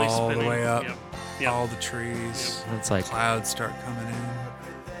 it's slowly like- all the spinning. way up. Yep. Yep. All the trees. It's like. Clouds start coming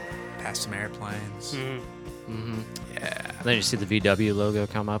in. Past some airplanes. Mhm. Mm-hmm. Yeah. Then you see the VW logo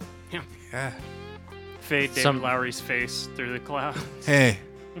come up. Yeah. Fade David Some- Lowry's face through the cloud. Hey,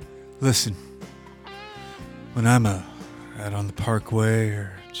 listen. When I'm out on the Parkway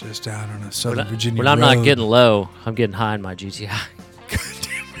or just out on a Southern Virginia When I'm road, not getting low, I'm getting high in my GTI.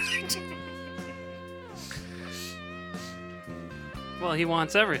 Well, he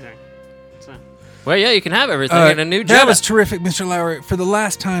wants everything. So. Well, yeah, you can have everything in a new Jetta. That was terrific, Mr. Lowry. For the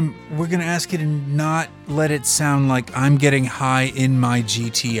last time, we're going to ask you to not let it sound like I'm getting high in my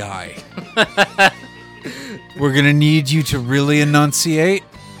GTI. We're going to need you to really enunciate.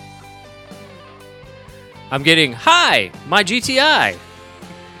 I'm getting high, my GTI.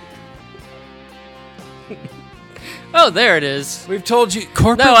 Oh, there it is. We've told you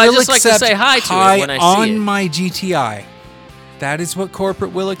corporate No, I will just like to accept say hi to it when I see on it. my GTI. That is what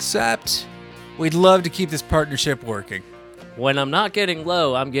corporate will accept. We'd love to keep this partnership working. When I'm not getting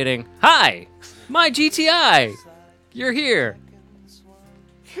low, I'm getting high, my GTI. You're here.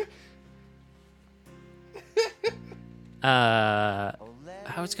 I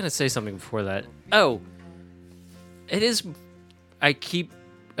was gonna say something before that. Oh, it is. I keep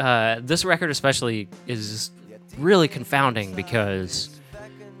this record especially is really confounding because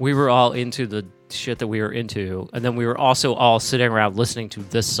we were all into the shit that we were into, and then we were also all sitting around listening to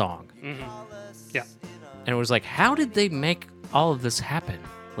this song, Yeah. and it was like, how did they make all of this happen?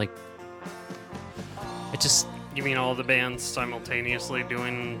 Like, it just You mean all the bands simultaneously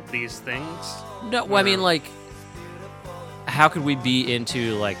doing these things? no. I mean, like, how could we be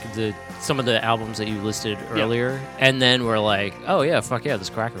into like some of the albums that you listed earlier, and then we're like, oh yeah, fuck yeah, this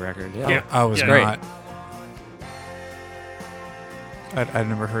Cracker record, yeah. Yeah. I was Yeah. Great. not. I'd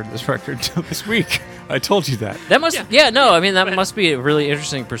never heard this record until this week. I told you that. That must, no, I mean that must be a really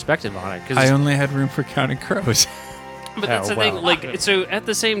interesting perspective on it. I Because only had room for Counting Crows. But that's Oh, the thing. wow. Like, so at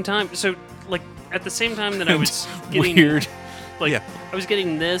the same time, that I was getting Weird. like Yeah. I was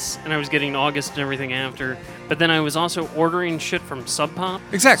getting this and I was getting August and everything after, but then I was also ordering shit from Sub Pop.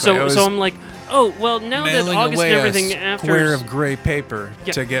 Exactly. I So was I'm like, oh well, now that nailing August away and everything a after. square of gray paper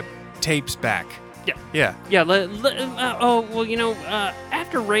Yeah. to get tapes back. Yeah. Yeah. Yeah. Oh well,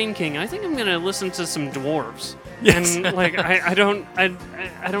 after Rain King, I think I'm gonna listen to some Dwarves. Yes. And like I don't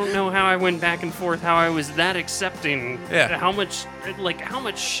know how I went back and forth, how I was that accepting. Yeah. How much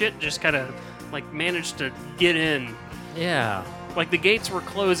shit just kind of like managed to get in. yeah, Oh, Like the gates were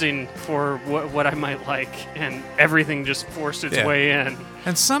closing for what I might like, and everything just forced its Yeah. way in.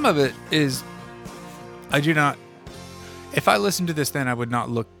 And some of it is, I do not. If I listened to this, then I would not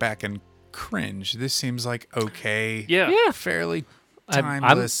look back and cringe. This seems like okay. Yeah. Fairly I'm-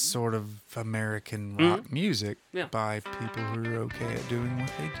 timeless sort of American rock music Yeah. by people who are okay at doing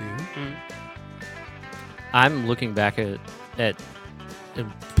what they do. I'm looking back at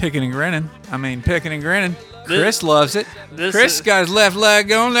Picking and grinning. Picking and grinning. This- Chris loves it. this Chris is- got his left leg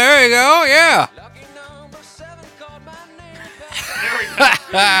going. There you go. Yeah.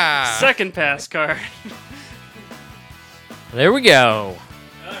 Second pass card. there we go.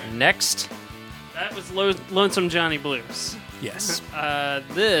 Next, That was Lonesome Johnny Blues. Yes.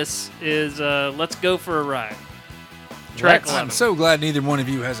 This is Let's Go for a Ride. Track Let's- 11. I'm so glad neither one of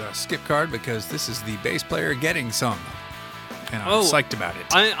you has a skip card because this is the bass player getting song. And I'm Oh. psyched about it.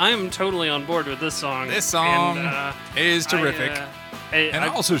 I am totally on board with this song. This song and, is terrific. I,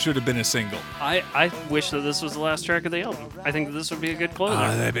 also should have been a single. I wish that this was the last track of the album. I think that this would be a good closer.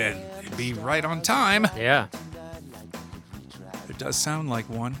 It'd be right on time. yeah. It does sound like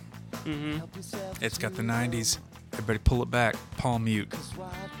one. Mm-hmm. It's got the 90s. Everybody pull it back. Palm mute.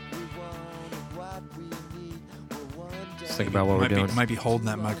 Just think about what we're doing. Might be holding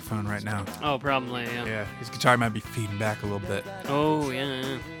that microphone right now. Oh, probably, yeah. Yeah, his guitar might be feeding back a little bit. Oh,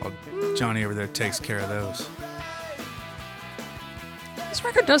 yeah. While Johnny over there takes care of those. This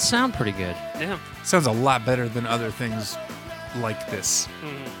record does sound pretty good. Yeah. Sounds a lot better than other things like this.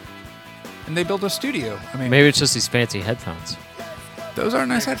 And they built a studio. Maybe it's just these fancy headphones. Those are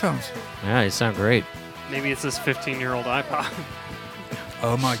nice headphones. Yeah, they sound great. Maybe it's this 15-year-old iPod.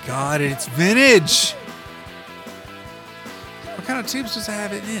 Oh my god, it's vintage! What kind of tubes does it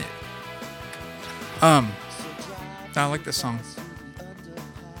have in it? I like this song.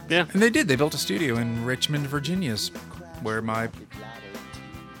 Yeah. And they did. They built a studio in Richmond, Virginia, where my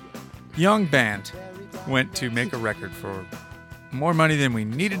young band went to make a record for more money than we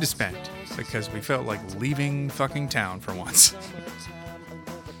needed to spend because we felt like leaving fucking town for once.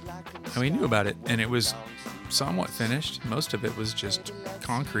 And we knew about it, and it was somewhat finished. Most of it was just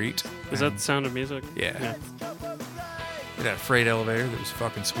concrete. Is that the Sound of Music? Yeah. It had a freight elevator that was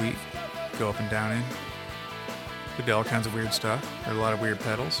fucking sweet. Go up and down in. We did all kinds of weird stuff. Had a lot of weird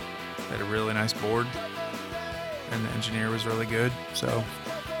pedals. Had a really nice board. And the engineer was really good. So,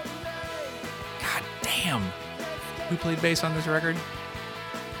 god damn. Who played bass on this record?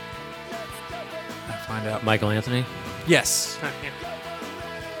 I'll find out. Michael Anthony. Yes.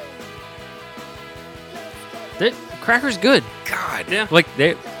 Cracker's good. God. Yeah. Like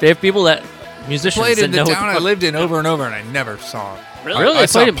they have people that musicians Played that in the know what town I lived in over and over, and I never saw it. Really? I They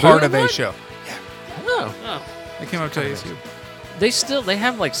saw played in part of a Brooklyn? show. Oh. Oh. They came up to ASU. They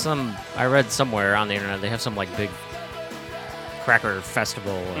have like some. I read somewhere on the internet they have some like big Cracker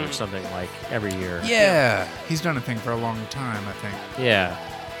festival or something like every year. Yeah. He's done a thing for a long time, I think. Yeah.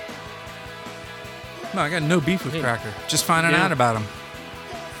 No, I got no beef with Yeah. Cracker. Just finding Yeah. out about him.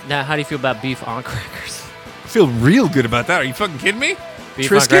 Now, how do you feel about beef on crackers? I feel real good about that. Are you fucking kidding me?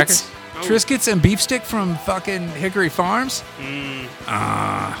 Beef on crackers? Triscuits and beef stick from fucking Hickory Farms? Mm.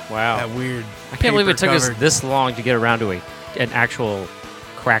 Wow. That weird. I can't believe it took us paper-covered- this long to get around to an actual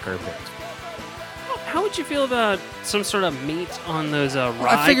cracker bit. How would you feel about some sort of meat on those rye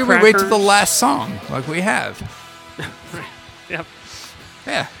I figured we'd wait till the crackers? last song, like we have. Yep.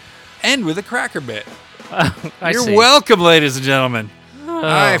 Yeah. End with a cracker bit. I You're see. welcome, ladies and gentlemen.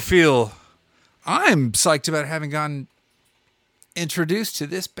 Oh. I'm psyched about having gotten introduced to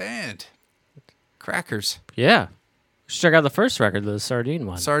this band. Crackers. Yeah. Should check out the first record, the Sardine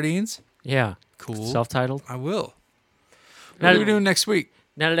one. Sardines? Yeah. Cool. Self-titled. I will. Now, What are we doing next week?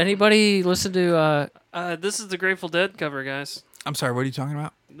 now, did anybody listen to... This is the Grateful Dead cover, guys. I'm sorry, what are you talking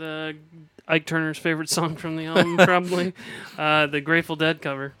about? The Ike Turner's favorite song from the album, probably. The Grateful Dead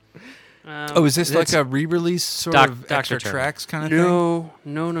cover. Oh, is this like it's a re-release sort of Dr. extra Turner. tracks kind of thing?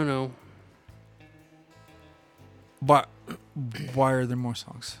 No. Why are there more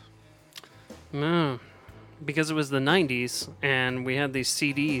songs? No. Because it was the 90s, and we had these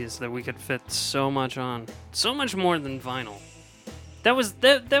CDs that we could fit so much on. So much more than vinyl. That was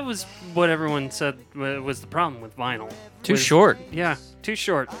what everyone said was the problem with vinyl. Too Was- short. Yeah, too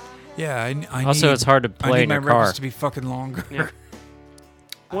short. Yeah, I Also, need, it's hard to I play need in my your car. records to be fucking longer. Yeah.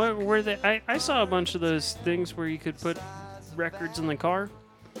 What were they? I saw a bunch of those things where you could put records in the car.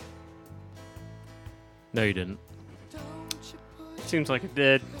 No, you didn't. Seems like it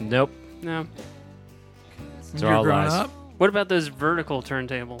did. Nope. No. These are all growing lies. up? What about those vertical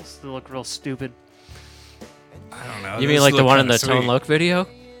turntables that look real stupid? I don't know. You mean like the one in the Tone Loc video?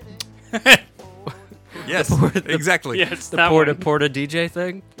 Yes, exactly. Yeah, it's The that Porta one. Porta DJ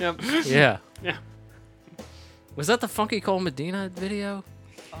thing? Yep. Yeah. Yeah. Was that the Funky Cole Medina video?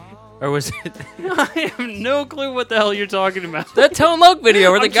 Or was it I have no clue what the hell you're talking about. the Tone Loc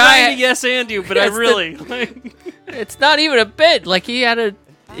video where the I'm trying guy... to yes and you, but Yes, I the- really like. It's not even a bit. Like, he had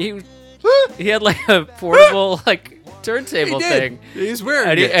like a portable, like, turntable thing. He's wearing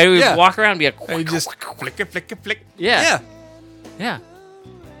And he, it. and he would yeah. walk around and be like... And he just flick it. Yeah. Yeah. Yeah.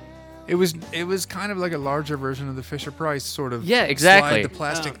 It was kind of like a larger version of the Fisher Price sort of. Yeah, exactly. Slide the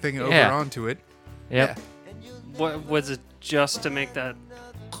plastic thing over Yeah. onto it. Yep. What was it just to make that?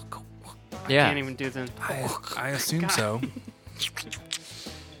 Yeah. Can't even do the. I assume so.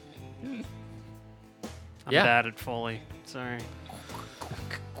 I'm Yeah. bad at Foley. Sorry.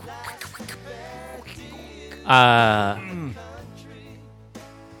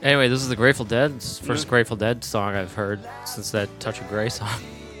 Anyway, this is the Grateful Dead's first Grateful Dead song I've heard since that Touch of Grey song.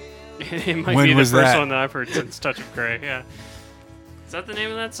 It might When be the was first that? one that I've heard since Touch of Grey. Yeah. Is that the name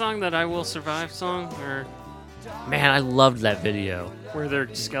of that song? That I Will Survive song, or Man, I loved that video. where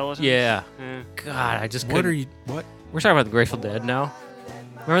they're skeletons? Yeah. Yeah. God, I just What couldn't. are you? What? We're talking about the Grateful Dead now.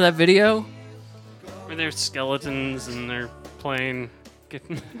 Remember that video? Where they're skeletons and they're playing.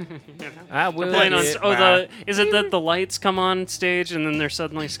 Getting, you know, I they're will playing on. get Is it that the lights come on stage and then they're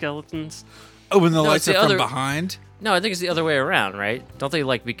suddenly skeletons? Oh, when the No, lights it's are the from other- behind. No, I think it's the other way around, right? Don't they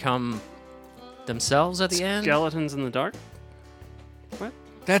like become themselves at the end? Skeletons in the dark.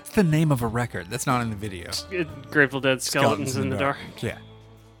 That's the name of a record. That's not in the video. Grateful Dead skeletons in the dark. Yeah.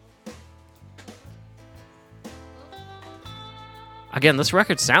 Again, this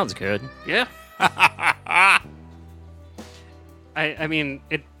record sounds good. Yeah. I mean,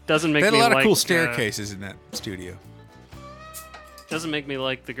 it doesn't make They had me a lot like of cool staircases in that studio. Doesn't make me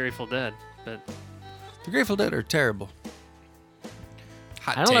like the Grateful Dead, but The Grateful Dead are terrible.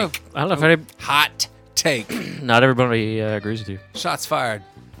 Hot I don't know. take. I don't know if any, Hot take. not everybody agrees with you. Shots fired.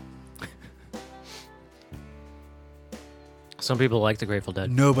 Some people like the Grateful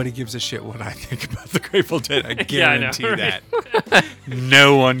Dead. Nobody gives a shit what I think about the Grateful Dead. I Yeah, I know, guarantee right? that.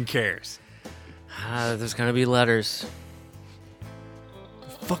 No one cares. There's gonna be letters.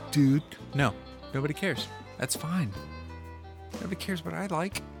 Fuck, dude. No, nobody cares. That's fine. Nobody cares what I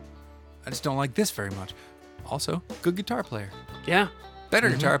like. I just don't like this very much. Also, good guitar player. Yeah. Better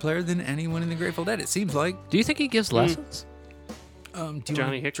guitar player than anyone in the Grateful Dead, it seems like. Do you think he gives lessons? Do you Johnny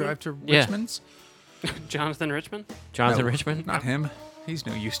wanna Hickman? drive to Yeah. Richmond's? Jonathan Richmond? Jonathan No, Richmond? Not him. He's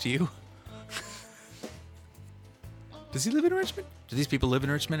no use to you. Does he live in Richmond? Do these people live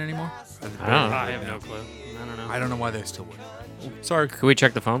in Richmond anymore? I don't know. I have no clue. I don't know. I don't know why they still would. Sorry. Could we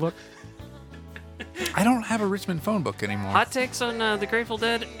check the phone book? I don't have a Richmond phone book anymore. Hot takes on the Grateful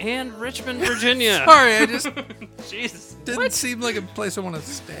Dead and Richmond, Virginia. Sorry, I just Jesus. didn't seem like a place I want to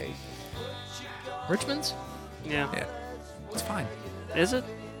stay. Richmond's? Yeah. Yeah, it's fine. Is it?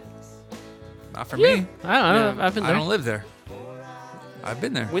 Not for Yeah. me. I don't know. Yeah. I've been I there. don't live there. I've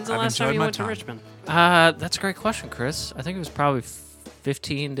been there. When's the I've last time enjoyed you my went to Richmond? That's a great question, Chris. I think it was probably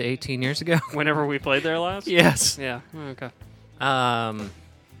 15 to 18 years ago. Whenever we played there last? Yes. Yeah. Oh, okay.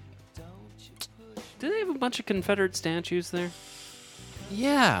 Do they have a bunch of Confederate statues there?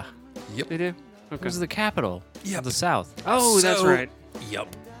 Yeah. Yep. They do? It Okay. was the capital Yep. of the South. Oh, that's So- right.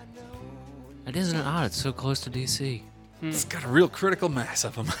 Yep. And isn't it odd? It's so close to D.C. It's got a real critical mass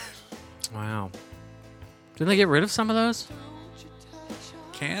of them. Wow. Didn't they get rid of some of those?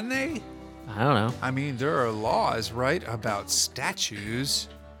 Can they? I don't know. I mean, there are laws, right, about statues.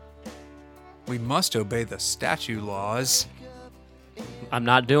 We must obey the statue laws. I'm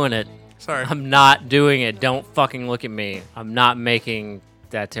not doing it. Sorry. I'm not doing it. Don't fucking look at me. I'm not making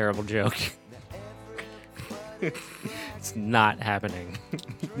that terrible joke. It's not happening.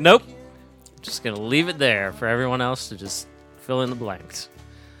 Nope. Just gonna leave it there for everyone else to just fill in the blanks.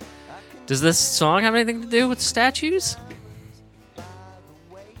 Does this song have anything to do with statues?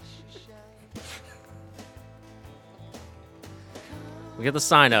 We get the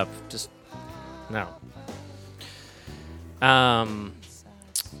sign up. Just no.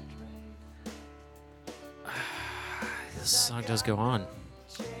 This song does go on.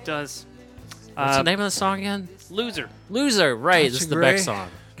 Does. What's the name of the song again? Loser. Loser. Right. This is the Gray. Beck song.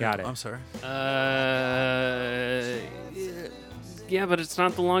 Got it. I'm sorry. Yeah, but it's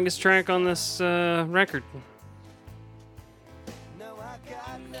not the longest track on this record.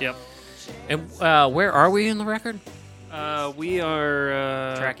 Yep. And where are we in the record? We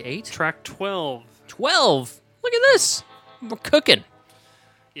are Track 8? Track 12. 12. Look at this. We're cooking.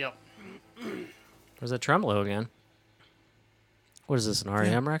 Yep. Where's that tremolo again? What is this, an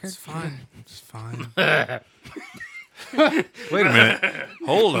REM record? It's fine. It's fine. Wait a minute.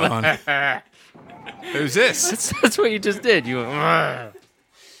 Hold on. Who's this? That's what you just did. You went,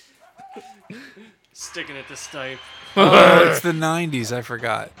 Sticking it to stipe. Oh, it's the 90s. I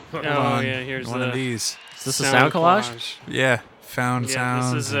forgot. Hold Oh, on. yeah, here's one the of these. is this a sound collage? Yeah. Found Yeah,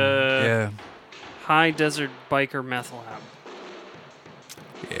 sounds. this is and- a High Desert Biker Meth Lab.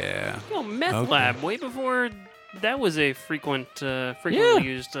 Yeah. Oh, Meth Okay. Lab, way before that was a frequently Yeah.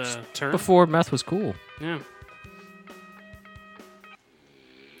 used term. Before meth was cool. Yeah.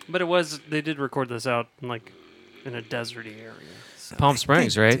 But they did record this out like in a deserty area. So, Palm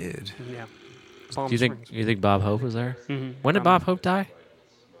Springs, They right? did. yeah. Palm Do you think Springs. Bob Hope was there? Mhm. When did Bob Hope die?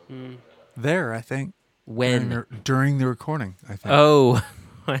 There, I think. When? During the recording, I think. Oh,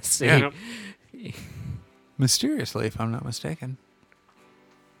 I see. Yeah. Mysteriously, if I'm not mistaken.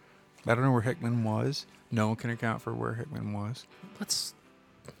 I don't know where Hickman was. No one can account for where Hickman was. Let's.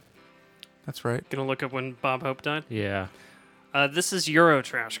 That's right. Gonna look up when Bob Hope died. Yeah. This is Euro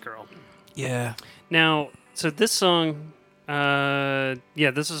Trash Girl. Yeah. Now, so this song,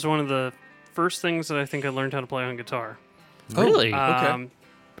 this is one of the first things that I think I learned how to play on guitar. Really? Okay.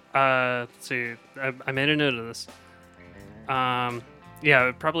 Let's see, I made a note of this.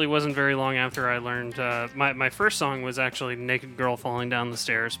 It probably wasn't very long after I learned. My first song was actually "Naked Girl Falling Down the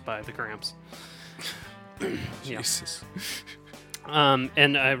Stairs" by the Cramps. Yeah. Jesus.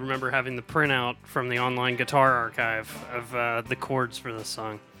 And I remember having the printout from the online guitar archive of the chords for this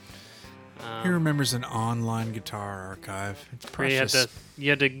song. He remembers an online guitar archive. It's Where precious.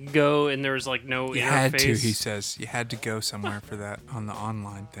 you had to go, and there was like no You interface. had to, he says. You had to go somewhere for that on the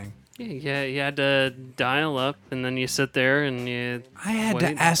online thing. Yeah, you had to dial up, and then you sit there and you. I had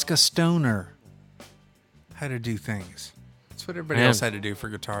Wait. to ask a stoner how to do things. That's what everybody Man. else had to do for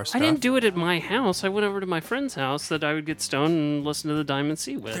guitar stuff. I didn't do it at my house. I went over to my friend's house that I would get stoned and listen to the Diamond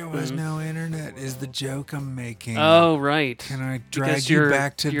Sea with. There was no internet. Is the joke I'm making? Oh, right. Can I drag Because you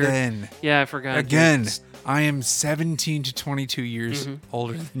back to you're- then? Yeah, I forgot. Again, You're- I am 17 to 22 years Mm-hmm.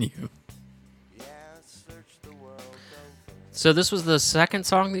 older than you. So this was the second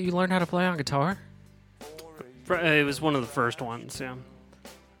song that you learned how to play on guitar? It was one of the first ones, yeah.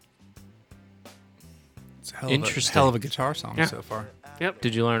 It's a hell Interesting. hell of a guitar song Yeah. so far.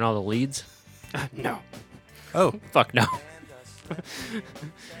 Did you learn all the leads? No. Oh, Fuck no.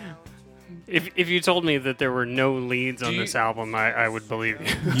 If you told me that there were no leads on you- this album, I would believe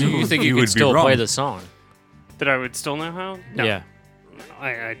you. Do you think you, would could be still wrong. play the song? That I would still know how? No. Yeah.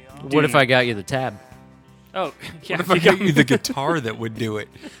 I What if I got you the tab? Oh, yeah. what if I got you the guitar that would do it?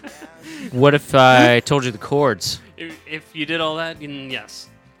 What if I told you the chords? If you did all that, then yes.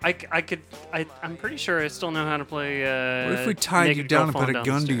 I could. I'm pretty sure I still know how to play. What if we tied you Naked Girl down and put Falling a Down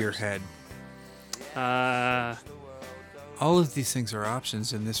gun the to your Stairs? head? All of these things are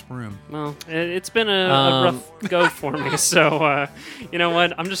options in this room. Well, it's been a rough go for me. So you know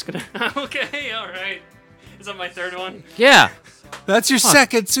what? I'm just gonna. Okay, all right. Is that my third one? Yeah. That's your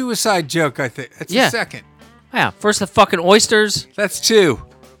second suicide joke, I think. That's Yeah. your second. Yeah. First the fucking oysters. That's two.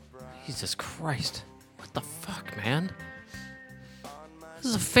 Jesus Christ. What the fuck, man? This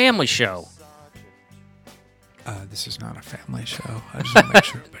is a family show. This is not a family show. I just want to make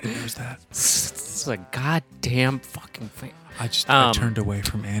sure everybody knows that. This is a goddamn fucking I Um, turned away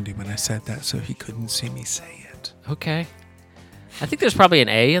from Andy when I said that so he couldn't see me say it. Okay. I think there's probably an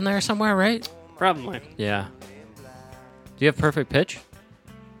A in there somewhere, right? Probably. Yeah. Do you have perfect pitch?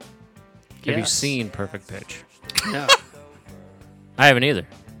 Have you Yes. seen Perfect Pitch? No. I haven't either.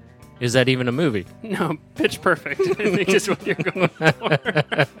 Is that even a movie? No. Pitch Perfect. I think is what you're going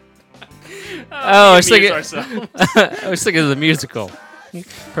for. I was thinking. Ourselves. I was thinking of the musical.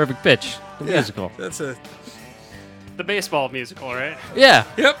 Perfect Pitch, the musical. That's a. The baseball musical, right? Yeah.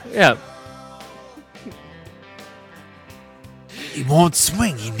 Yep. Yeah. He won't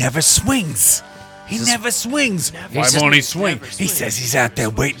swing. He never swings. He never swings. Why just- won't he swing? He says he's out there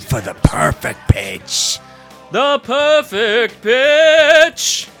waiting for the perfect pitch. The perfect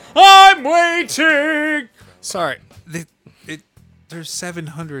pitch. I'm waiting. Sorry. There's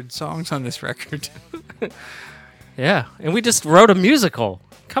 700 songs on this record. Yeah, and we just wrote a musical.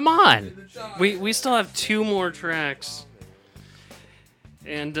 Come on. We still have 2 more tracks,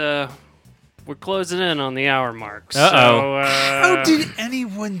 and we're closing in on the hour mark. Uh-oh. So, How did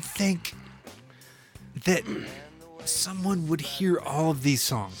anyone think that Someone would hear all of these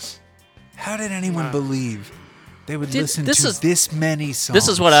songs. How did anyone believe they would Did- listen this to is- this many songs? This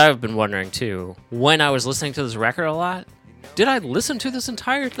is what I've been wondering too. When I was listening to this record a lot, did I listen to this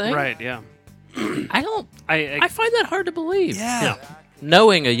entire thing? right, yeah. I don't. I I find that hard to believe. Yeah.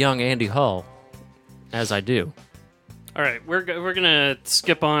 Knowing a young Andy Hull, as I do. all right. We're gonna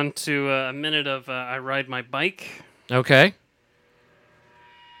skip on to a minute of I ride my bike. Okay.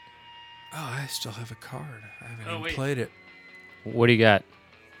 Oh, I still have a card. I haven't Oh, even wait. played it. What do you got?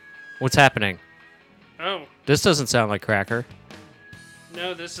 What's happening? Oh This doesn't sound like Cracker.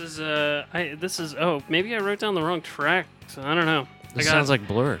 no, this is oh maybe I wrote down the wrong track. So I don't know. This sounds like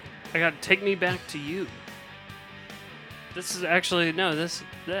Blur. I got Take Me Back to You. This is actually no.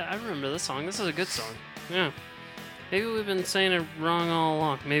 I remember this song. This is a good song. Yeah. Maybe we've been saying it wrong all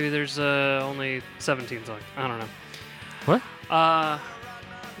along. Maybe there's only 17 songs. I don't know. What?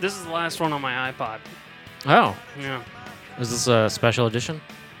 This is the last one on my iPod. Oh, Yeah. is this a special edition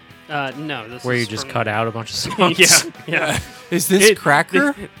No. This where is you just from- cut out a bunch of songs? Yeah. Yeah. Is this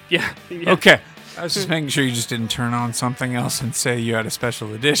Cracker? Yeah. Yeah. Okay. I was just making sure you just didn't turn on something else and say you had a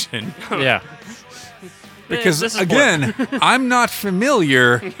special edition. Yeah. Because, This is again, I'm not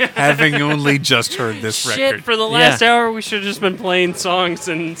familiar having only just heard this Shit, record. for the last hour, we should have just been playing songs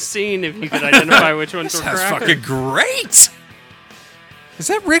and seeing if you could identify which ones were That's Cracker. fucking great! Is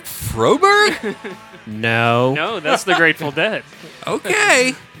that Rick Froberg? No. No, that's the Grateful Dead.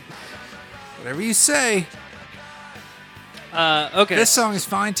 Okay. Whatever you say. Okay. This song is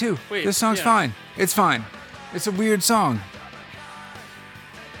fine, too. Wait, This song's yeah. fine. It's fine. It's a weird song.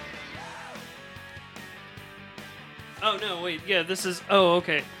 Oh no, wait. Yeah, this is. Oh,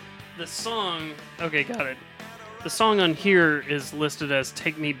 okay. The song. Okay, got it. The song on here is listed as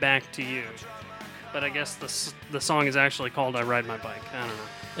 "Take Me Back to You," but I guess the song is actually called "I Ride My Bike." I don't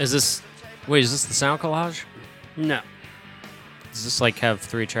know. Is this? Wait, is this the sound collage? No, Does this like have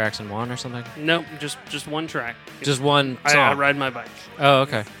 3 tracks in one or something? nope. Just one track. Just one I song. ride my bike. Oh,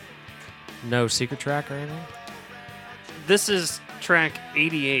 okay. No secret track or anything? This is track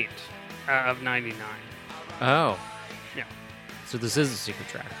 88 of 99. Oh. Yeah. So this is a secret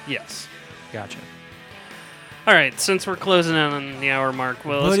track. Yes. Gotcha. All right, since we're closing in on the hour mark,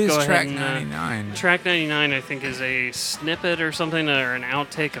 well, What let's is go track ahead and 99? track 99, I think, is a snippet or something, or an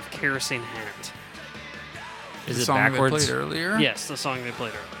outtake of Kerosene Hat. Is the it song backwards? they played earlier? Yes, the song they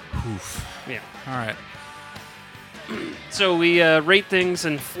played earlier. Oof. Yeah. All right. So we rate things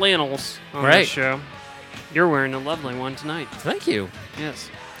in flannels on Right. this show. You're wearing a lovely one tonight. Thank you. Yes.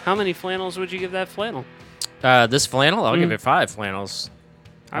 How many flannels would you give that flannel? This flannel, I'll give it 5 flannels.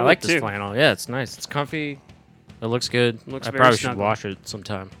 I would like this too. flannel. Yeah, it's nice. It's comfy. It looks good. Looks I very probably should snuggle. wash it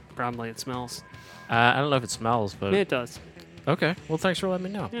sometime. Probably it smells. I don't know if it smells, but Yeah, it does. okay. Well, thanks for letting me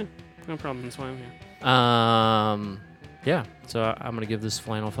know. Yeah, no problem. That's why I'm here. Yeah. So I'm gonna give this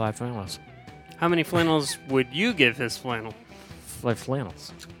flannel 5 flannels. How many flannels would you give his flannel? 5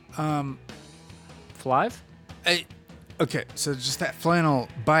 flannels. Um, 5? okay, so just that flannel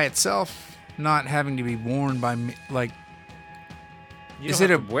by itself, not having to be worn by me, like, You Is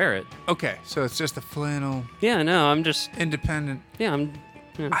don't it have to wear it? okay, so it's just a flannel, Yeah, no, I'm just. independent. Yeah, I'm.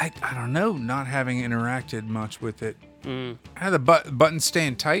 I don't know, not having interacted much with it. Mm. How the buttons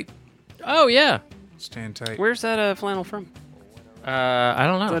staying tight? Oh yeah. Staying tight. Where's that flannel from? I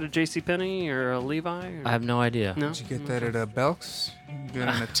don't Is know. that a J.C. Penney or a Levi? Or? I have no idea. No. Did you get that at a Belk's? You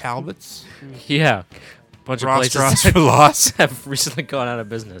got it at Talbot's? Yeah. Bunch of Ross places Ross that for loss. have recently gone out of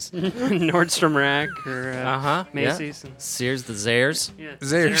business. Nordstrom Rack or Uh-huh. Macy's. Yeah. Sears, the Zayres. Yeah.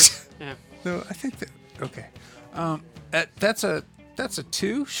 Zayres. Yeah. No, I think that okay. That's a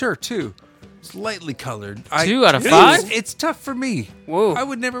 2. Sure, 2. It's lightly colored. 2 out of It 5? is. It's tough for me. Whoa. I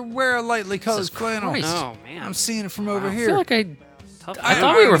would never wear a lightly colored Jesus flannel. Christ. Oh man. I'm seeing it from over I here. feel like Tough. I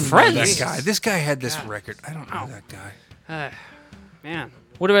thought we were don't know friends. That guy. This guy had this God. record. I don't know that guy. Man.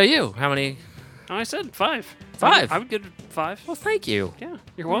 What about you? How many? Oh, I said 5. 5? I would give it 5. Well, thank you. Yeah,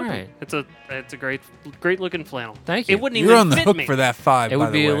 you're welcome. Alright. It's a great looking flannel. Thank you. It wouldn't You're even on the fit hook me. for that 5. It by would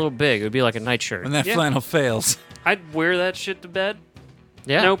the be way. a little big. It would be like a nightshirt. When that Yeah. flannel fails. I'd wear that shit to bed.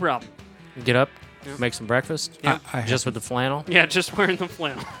 Yeah. No problem. Get up, Yeah. make some breakfast. Yeah. I Just with the flannel. Yeah, just wearing the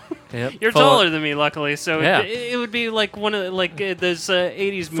flannel. Yep. You're Full- taller than me, luckily, so Yeah. it would be like one of those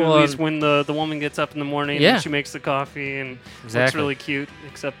 80s Full movies on- when the woman gets up in the morning Yeah. and she makes the coffee and looks Exactly. really cute,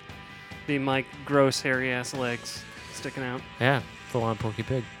 except the my gross hairy ass legs sticking out. Yeah. Full on Porky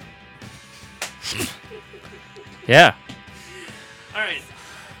Pig. Yeah. All right,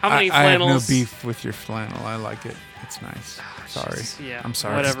 how many I have no flannels? beef with your flannel. I like it. It's nice. Sorry. Jesus, yeah, I'm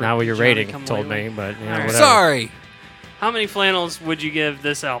sorry. Whatever. That's not what your Johnny rating come told lately. me, but yeah, All right. whatever. Sorry. How many flannels would you give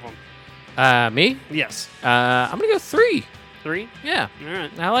this album? Me? Yes, I'm gonna go 3. 3. Yeah. All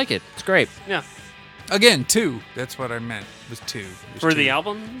right. I like it. It's great. Yeah, Again, 2. That's what I meant. Was 2. It was for 2. the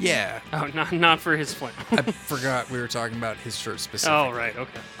album. Yeah. Oh, not for his flannel. I forgot we were talking about his shirt specifically. Oh, right.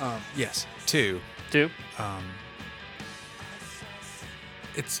 Okay. Yes. 2. 2.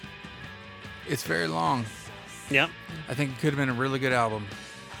 It's very long. Yep. I think it could have been a really good album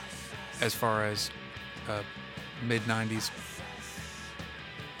as far as mid 90s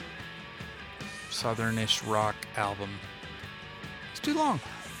southernish rock album. It's too long.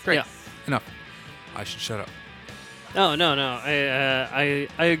 Great. Yeah. Enough. I should shut up. Oh no. I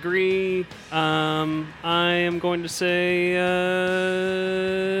agree. I am going to say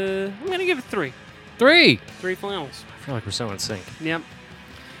I'm gonna give it 3. 3. 3 flannels. I feel like we're so in sync. Yep.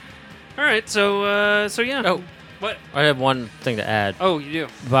 All right. So yeah. Oh, What? I have one thing to add. Oh, you do.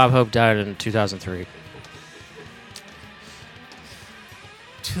 Bob Hope died in 2003.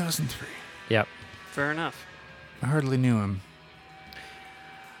 2003. Yep. Fair enough. I hardly knew him.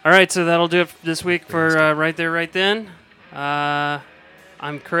 All right. So that'll do it this week for Right There, Right Then.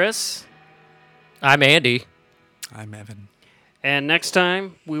 I'm Chris, I'm Andy. I'm Evan. and next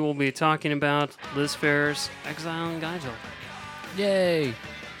time we will be talking about Liz Phair's Exile in Guyville. Yay.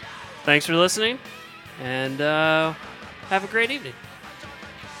 Thanks for listening, and have a great evening.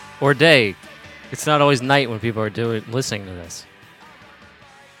 Or day. It's not always night when people are listening to this.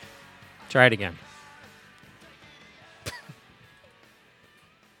 Try it again.